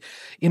need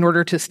in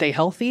order to stay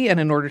healthy and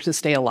in order to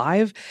stay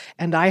alive.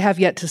 And I have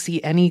yet to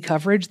see any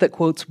coverage that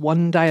quotes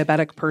one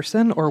diabetic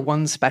person or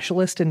one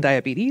specialist in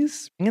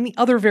diabetes. And the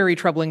other very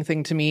troubling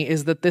thing to me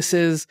is that this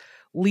is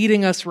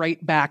leading us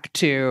right back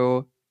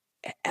to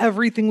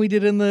everything we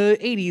did in the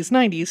 80s,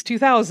 90s,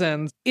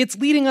 2000s. It's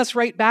leading us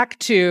right back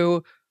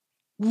to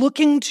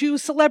looking to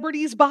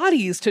celebrities'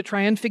 bodies to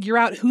try and figure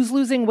out who's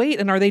losing weight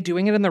and are they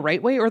doing it in the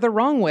right way or the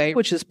wrong way,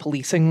 which is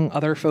policing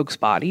other folks'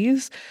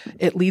 bodies.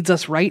 It leads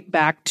us right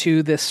back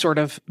to this sort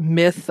of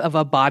myth of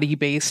a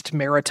body-based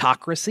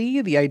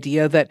meritocracy, the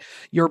idea that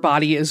your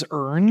body is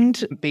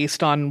earned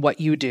based on what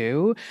you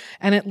do.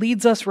 And it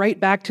leads us right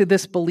back to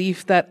this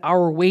belief that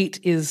our weight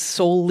is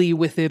solely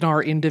within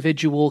our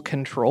individual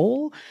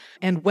control.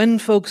 And when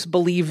folks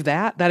believe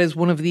that, that is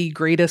one of the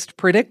greatest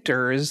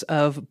predictors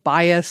of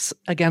bias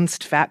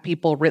against fat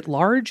people writ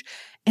large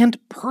and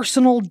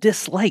personal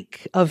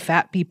dislike of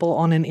fat people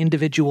on an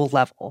individual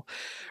level.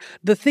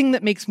 The thing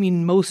that makes me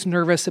most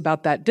nervous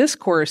about that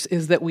discourse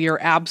is that we are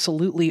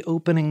absolutely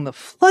opening the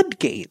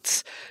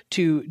floodgates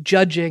to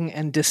judging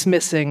and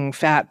dismissing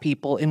fat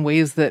people in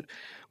ways that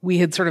we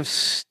had sort of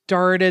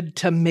started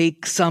to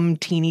make some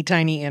teeny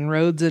tiny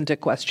inroads into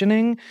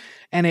questioning.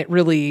 And it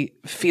really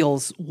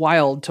feels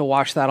wild to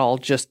watch that all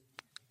just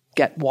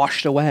get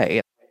washed away.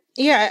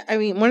 Yeah, I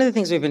mean, one of the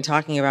things we've been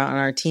talking about on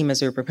our team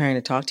as we were preparing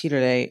to talk to you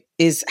today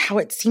is how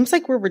it seems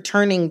like we're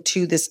returning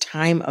to this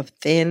time of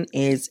thin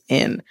is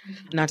in.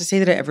 Not to say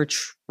that it ever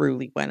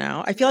truly went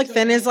out. I feel like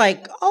thin is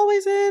like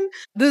always in.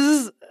 This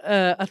is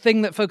a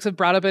thing that folks have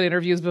brought up in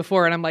interviews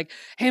before. And I'm like,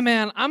 hey,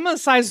 man, I'm a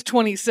size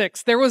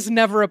 26. There was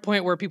never a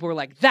point where people were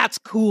like, that's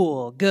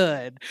cool,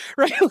 good,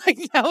 right? Like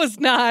that was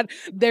not,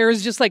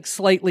 there's just like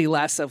slightly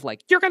less of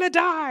like, you're going to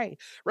die,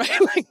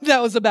 right? Like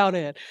that was about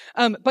it.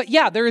 But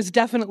yeah, there is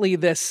definitely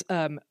this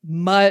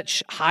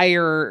much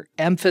higher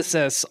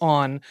emphasis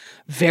on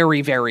very,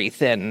 very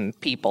thin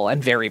people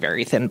and very,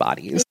 very thin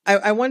bodies.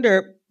 I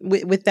wonder,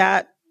 with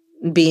that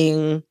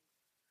being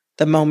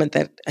the moment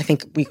that I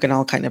think we can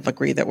all kind of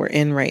agree that we're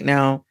in right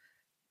now,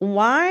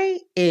 why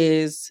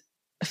is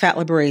fat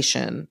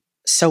liberation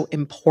so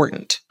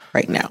important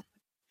right now?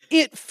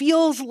 It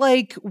feels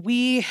like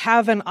we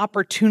have an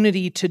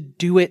opportunity to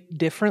do it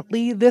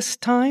differently this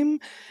time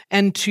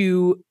and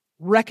to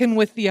reckon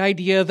with the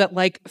idea that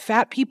like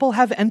fat people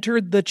have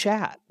entered the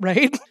chat,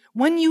 right?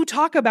 When you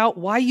talk about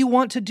why you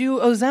want to do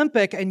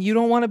Ozempic and you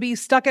don't want to be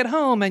stuck at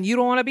home and you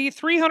don't want to be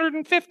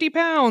 350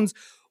 pounds,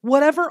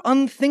 whatever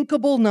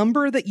unthinkable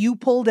number that you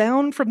pull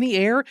down from the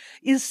air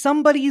is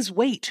somebody's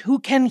weight who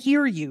can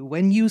hear you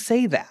when you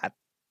say that.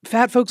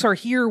 Fat folks are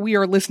here. We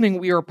are listening.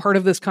 We are part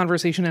of this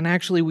conversation. And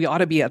actually, we ought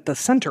to be at the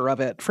center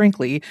of it.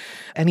 Frankly,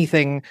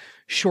 anything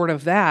short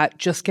of that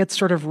just gets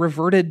sort of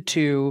reverted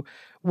to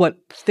what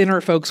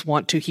thinner folks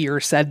want to hear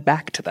said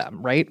back to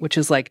them, right? Which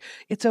is like,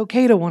 it's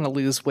okay to want to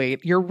lose weight.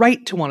 You're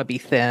right to want to be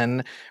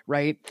thin,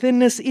 right?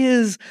 Thinness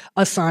is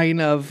a sign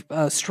of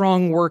a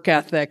strong work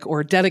ethic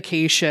or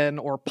dedication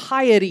or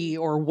piety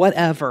or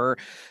whatever.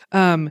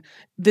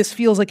 This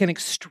feels like an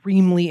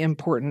extremely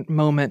important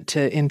moment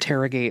to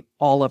interrogate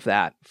all of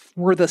that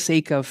for the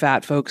sake of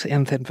fat folks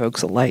and thin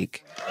folks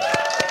alike.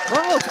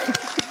 Whoa.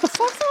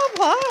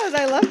 Applause.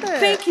 I love it.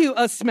 Thank you,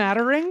 a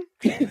smattering.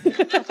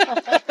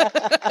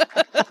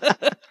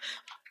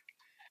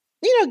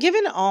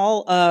 Given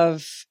all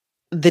of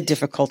the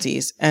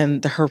difficulties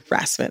and the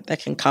harassment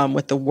that can come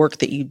with the work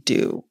that you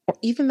do, or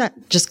even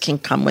that just can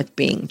come with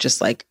being just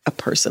like a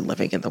person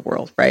living in the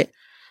world, right?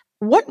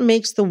 What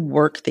makes the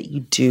work that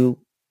you do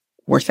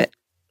worth it?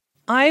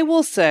 I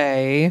will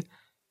say,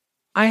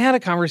 I had a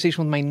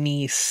conversation with my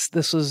niece.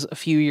 This was a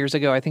few years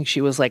ago. I think she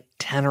was like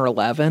 10 or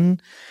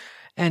 11.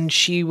 And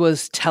she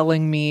was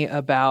telling me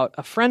about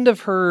a friend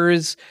of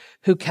hers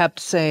who kept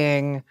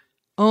saying,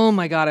 oh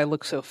my God, I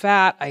look so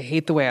fat. I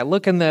hate the way I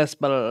look in this,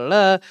 blah, blah,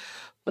 blah.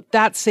 But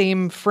that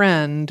same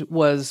friend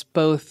was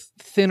both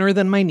thinner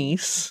than my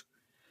niece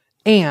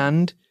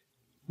and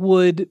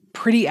would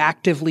pretty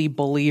actively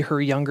bully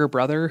her younger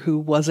brother, who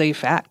was a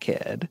fat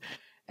kid.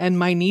 And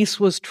my niece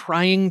was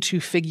trying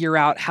to figure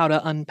out how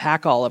to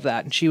unpack all of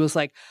that. And she was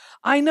like,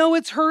 I know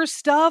it's her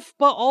stuff,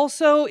 but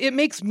also it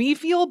makes me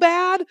feel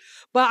bad.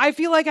 But I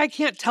feel like I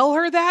can't tell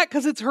her that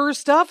because it's her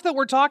stuff that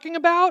we're talking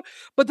about.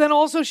 But then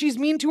also she's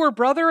mean to her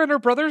brother and her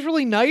brother's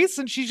really nice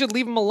and she should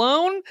leave him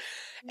alone.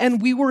 And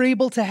we were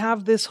able to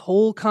have this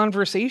whole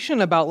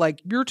conversation about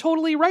like, you're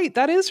totally right.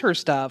 That is her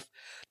stuff.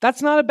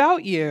 That's not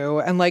about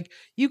you. And like,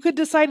 you could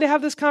decide to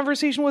have this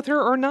conversation with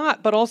her or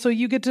not, but also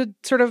you get to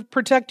sort of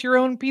protect your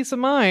own peace of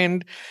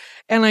mind.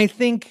 And I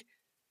think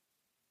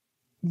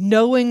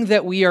knowing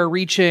that we are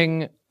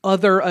reaching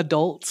other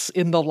adults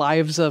in the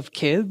lives of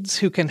kids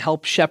who can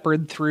help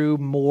shepherd through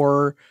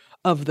more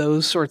of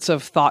those sorts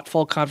of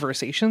thoughtful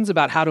conversations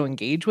about how to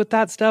engage with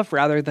that stuff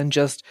rather than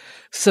just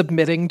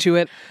submitting to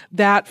it,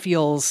 that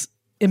feels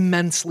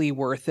immensely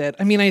worth it.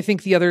 I mean, I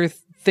think the other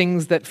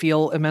things that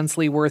feel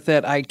immensely worth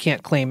it, I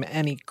can't claim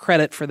any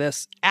credit for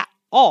this at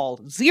all.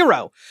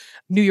 Zero.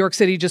 New York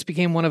City just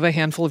became one of a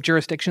handful of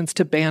jurisdictions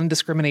to ban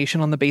discrimination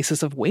on the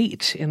basis of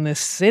weight in this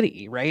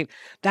city, right?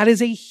 That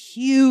is a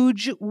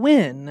huge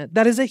win.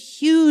 That is a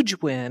huge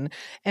win.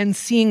 And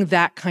seeing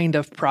that kind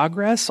of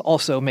progress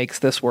also makes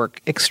this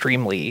work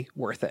extremely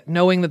worth it.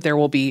 Knowing that there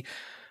will be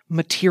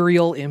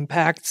material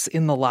impacts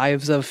in the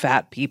lives of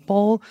fat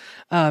people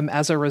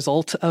as a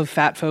result of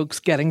fat folks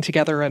getting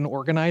together and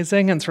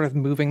organizing and sort of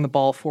moving the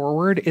ball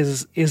forward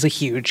is a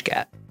huge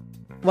get.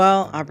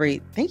 Well,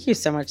 Aubrey, thank you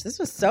so much. This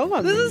was so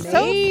amazing. This is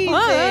so fun.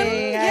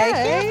 Yay. I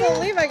can't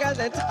believe I got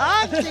to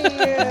talk to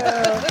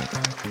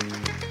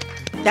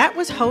you. That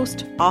was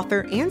host,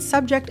 author, and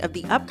subject of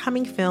the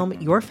upcoming film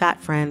Your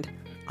Fat Friend,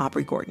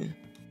 Aubrey Gordon.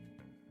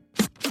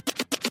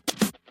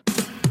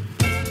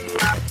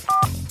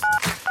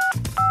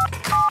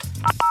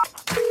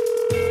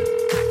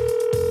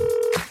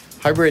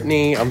 Hi,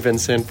 Brittany. I'm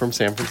Vincent from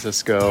San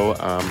Francisco.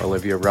 I'm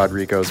Olivia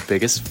Rodrigo's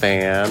biggest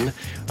fan.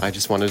 I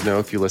just wanted to know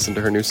if you listened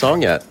to her new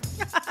song yet.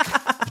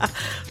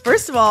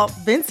 First of all,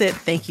 Vincent,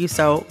 thank you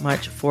so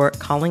much for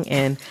calling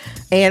in.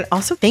 And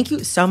also, thank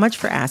you so much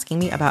for asking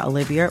me about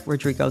Olivia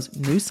Rodrigo's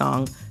new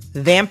song,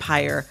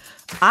 Vampire.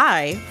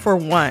 I, for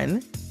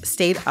one,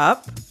 stayed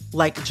up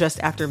like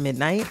just after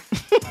midnight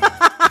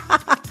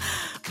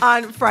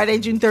on Friday,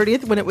 June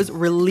 30th when it was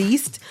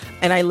released.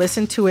 And I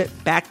listened to it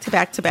back to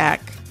back to back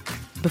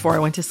before I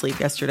went to sleep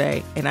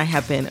yesterday, and I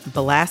have been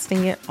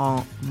blasting it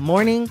all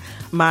morning.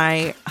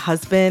 My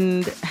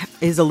husband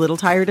is a little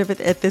tired of it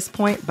at this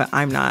point, but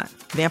I'm not.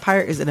 Vampire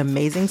is an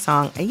amazing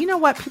song. And you know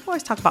what? People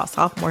always talk about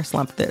sophomore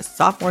slump this,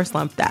 sophomore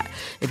slump that.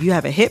 If you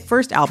have a hit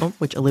first album,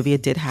 which Olivia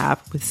did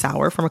have with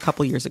Sour from a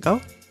couple years ago,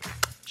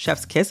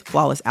 Chef's Kiss,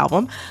 flawless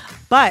album.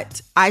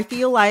 But I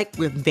feel like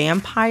with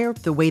Vampire,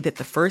 the way that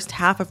the first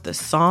half of the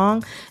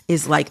song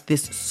is like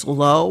this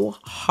slow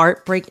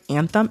heartbreak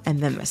anthem,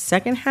 and then the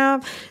second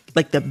half,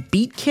 like the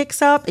beat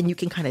kicks up and you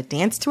can kind of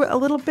dance to it a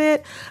little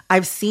bit.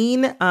 I've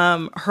seen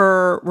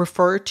her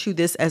refer to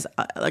this as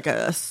like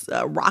a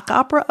rock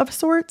opera of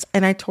sorts,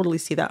 and I totally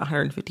see that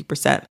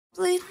 150%.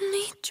 Bleed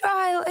me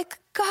dry like a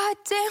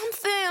goddamn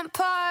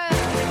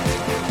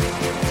vampire.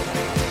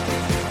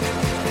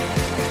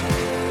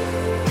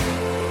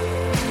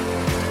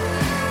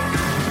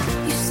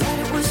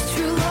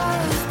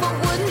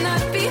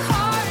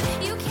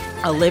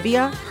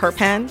 Olivia, her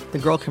pen, the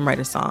girl can write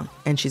a song,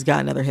 and she's got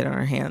another hit on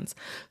her hands.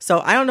 So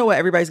I don't know what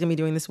everybody's going to be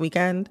doing this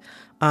weekend.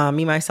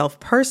 Me, myself,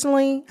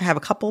 personally, I have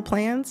a couple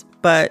plans,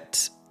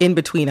 but in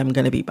between, I'm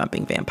going to be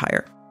bumping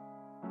Vampire.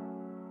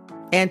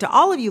 And to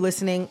all of you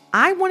listening,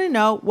 I want to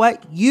know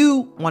what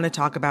you want to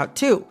talk about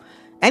too.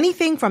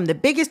 Anything from the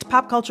biggest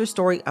pop culture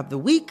story of the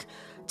week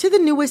to the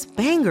newest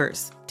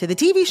bangers to the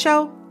TV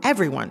show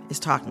everyone is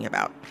talking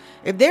about.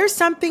 If there's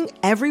something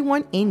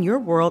everyone in your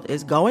world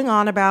is going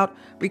on about,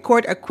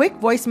 record a quick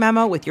voice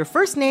memo with your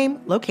first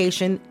name,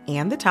 location,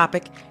 and the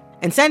topic,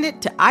 and send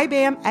it to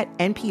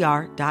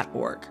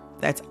ibam@npr.org.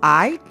 That's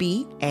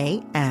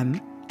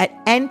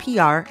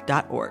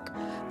IBAM@npr.org.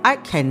 I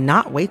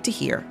cannot wait to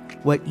hear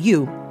what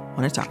you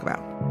want to talk about.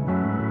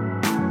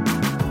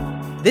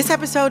 This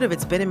episode of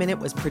It's Been a Minute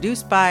was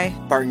produced by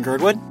Barton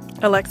Girdwood,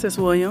 Alexis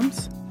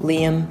Williams,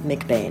 Liam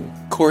McBain,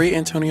 Corey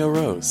Antonio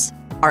Rose.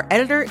 Our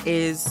editor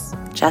is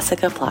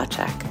Jessica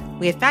Plachek.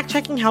 We had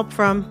fact-checking help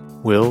from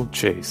Will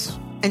Chase.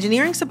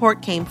 Engineering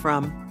support came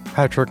from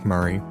Patrick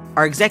Murray.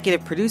 Our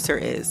executive producer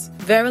is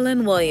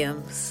Verilyn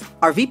Williams.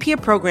 Our VP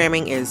of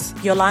programming is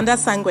Yolanda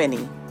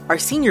Sanguini. Our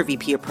senior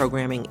VP of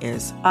programming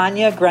is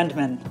Anya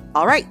Grundman.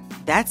 All right,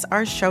 that's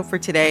our show for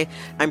today.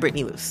 I'm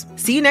Brittany Luce.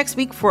 See you next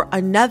week for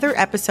another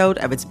episode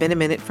of It's Been a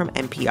Minute from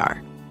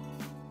NPR.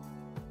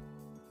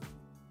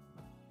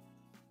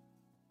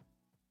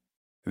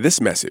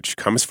 This message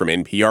comes from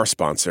NPR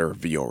sponsor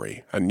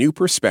Vuori, a new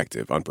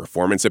perspective on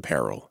performance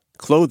apparel.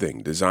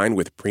 Clothing designed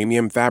with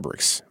premium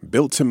fabrics,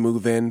 built to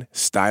move in,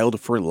 styled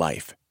for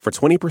life. For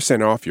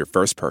 20% off your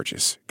first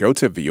purchase, go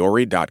to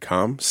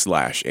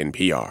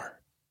vuori.com/NPR.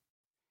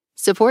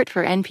 Support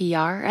for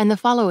NPR and the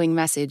following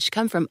message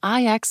come from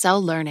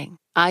IXL Learning.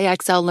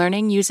 IXL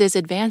Learning uses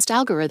advanced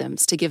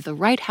algorithms to give the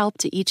right help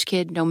to each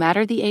kid no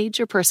matter the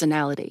age or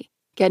personality.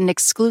 Get an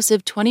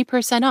exclusive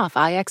 20% off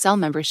IXL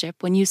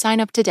membership when you sign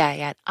up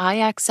today at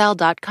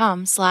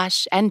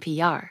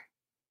IXL.com/NPR.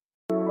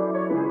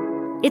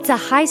 It's a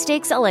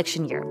high-stakes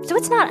election year, so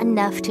it's not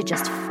enough to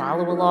just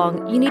follow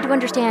along. You need to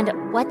understand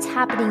what's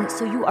happening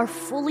so you are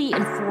fully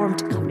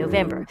informed come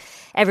November.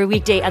 Every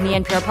weekday on the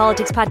NPR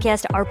Politics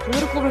Podcast, our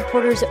political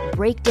reporters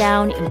break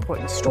down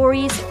important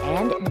stories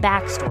and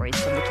backstories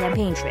from the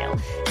campaign trail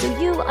so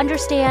you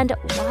understand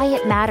why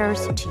it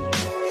matters to you.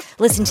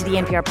 Listen to the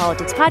NPR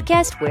Politics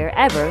Podcast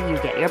wherever you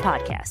get your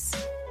podcasts.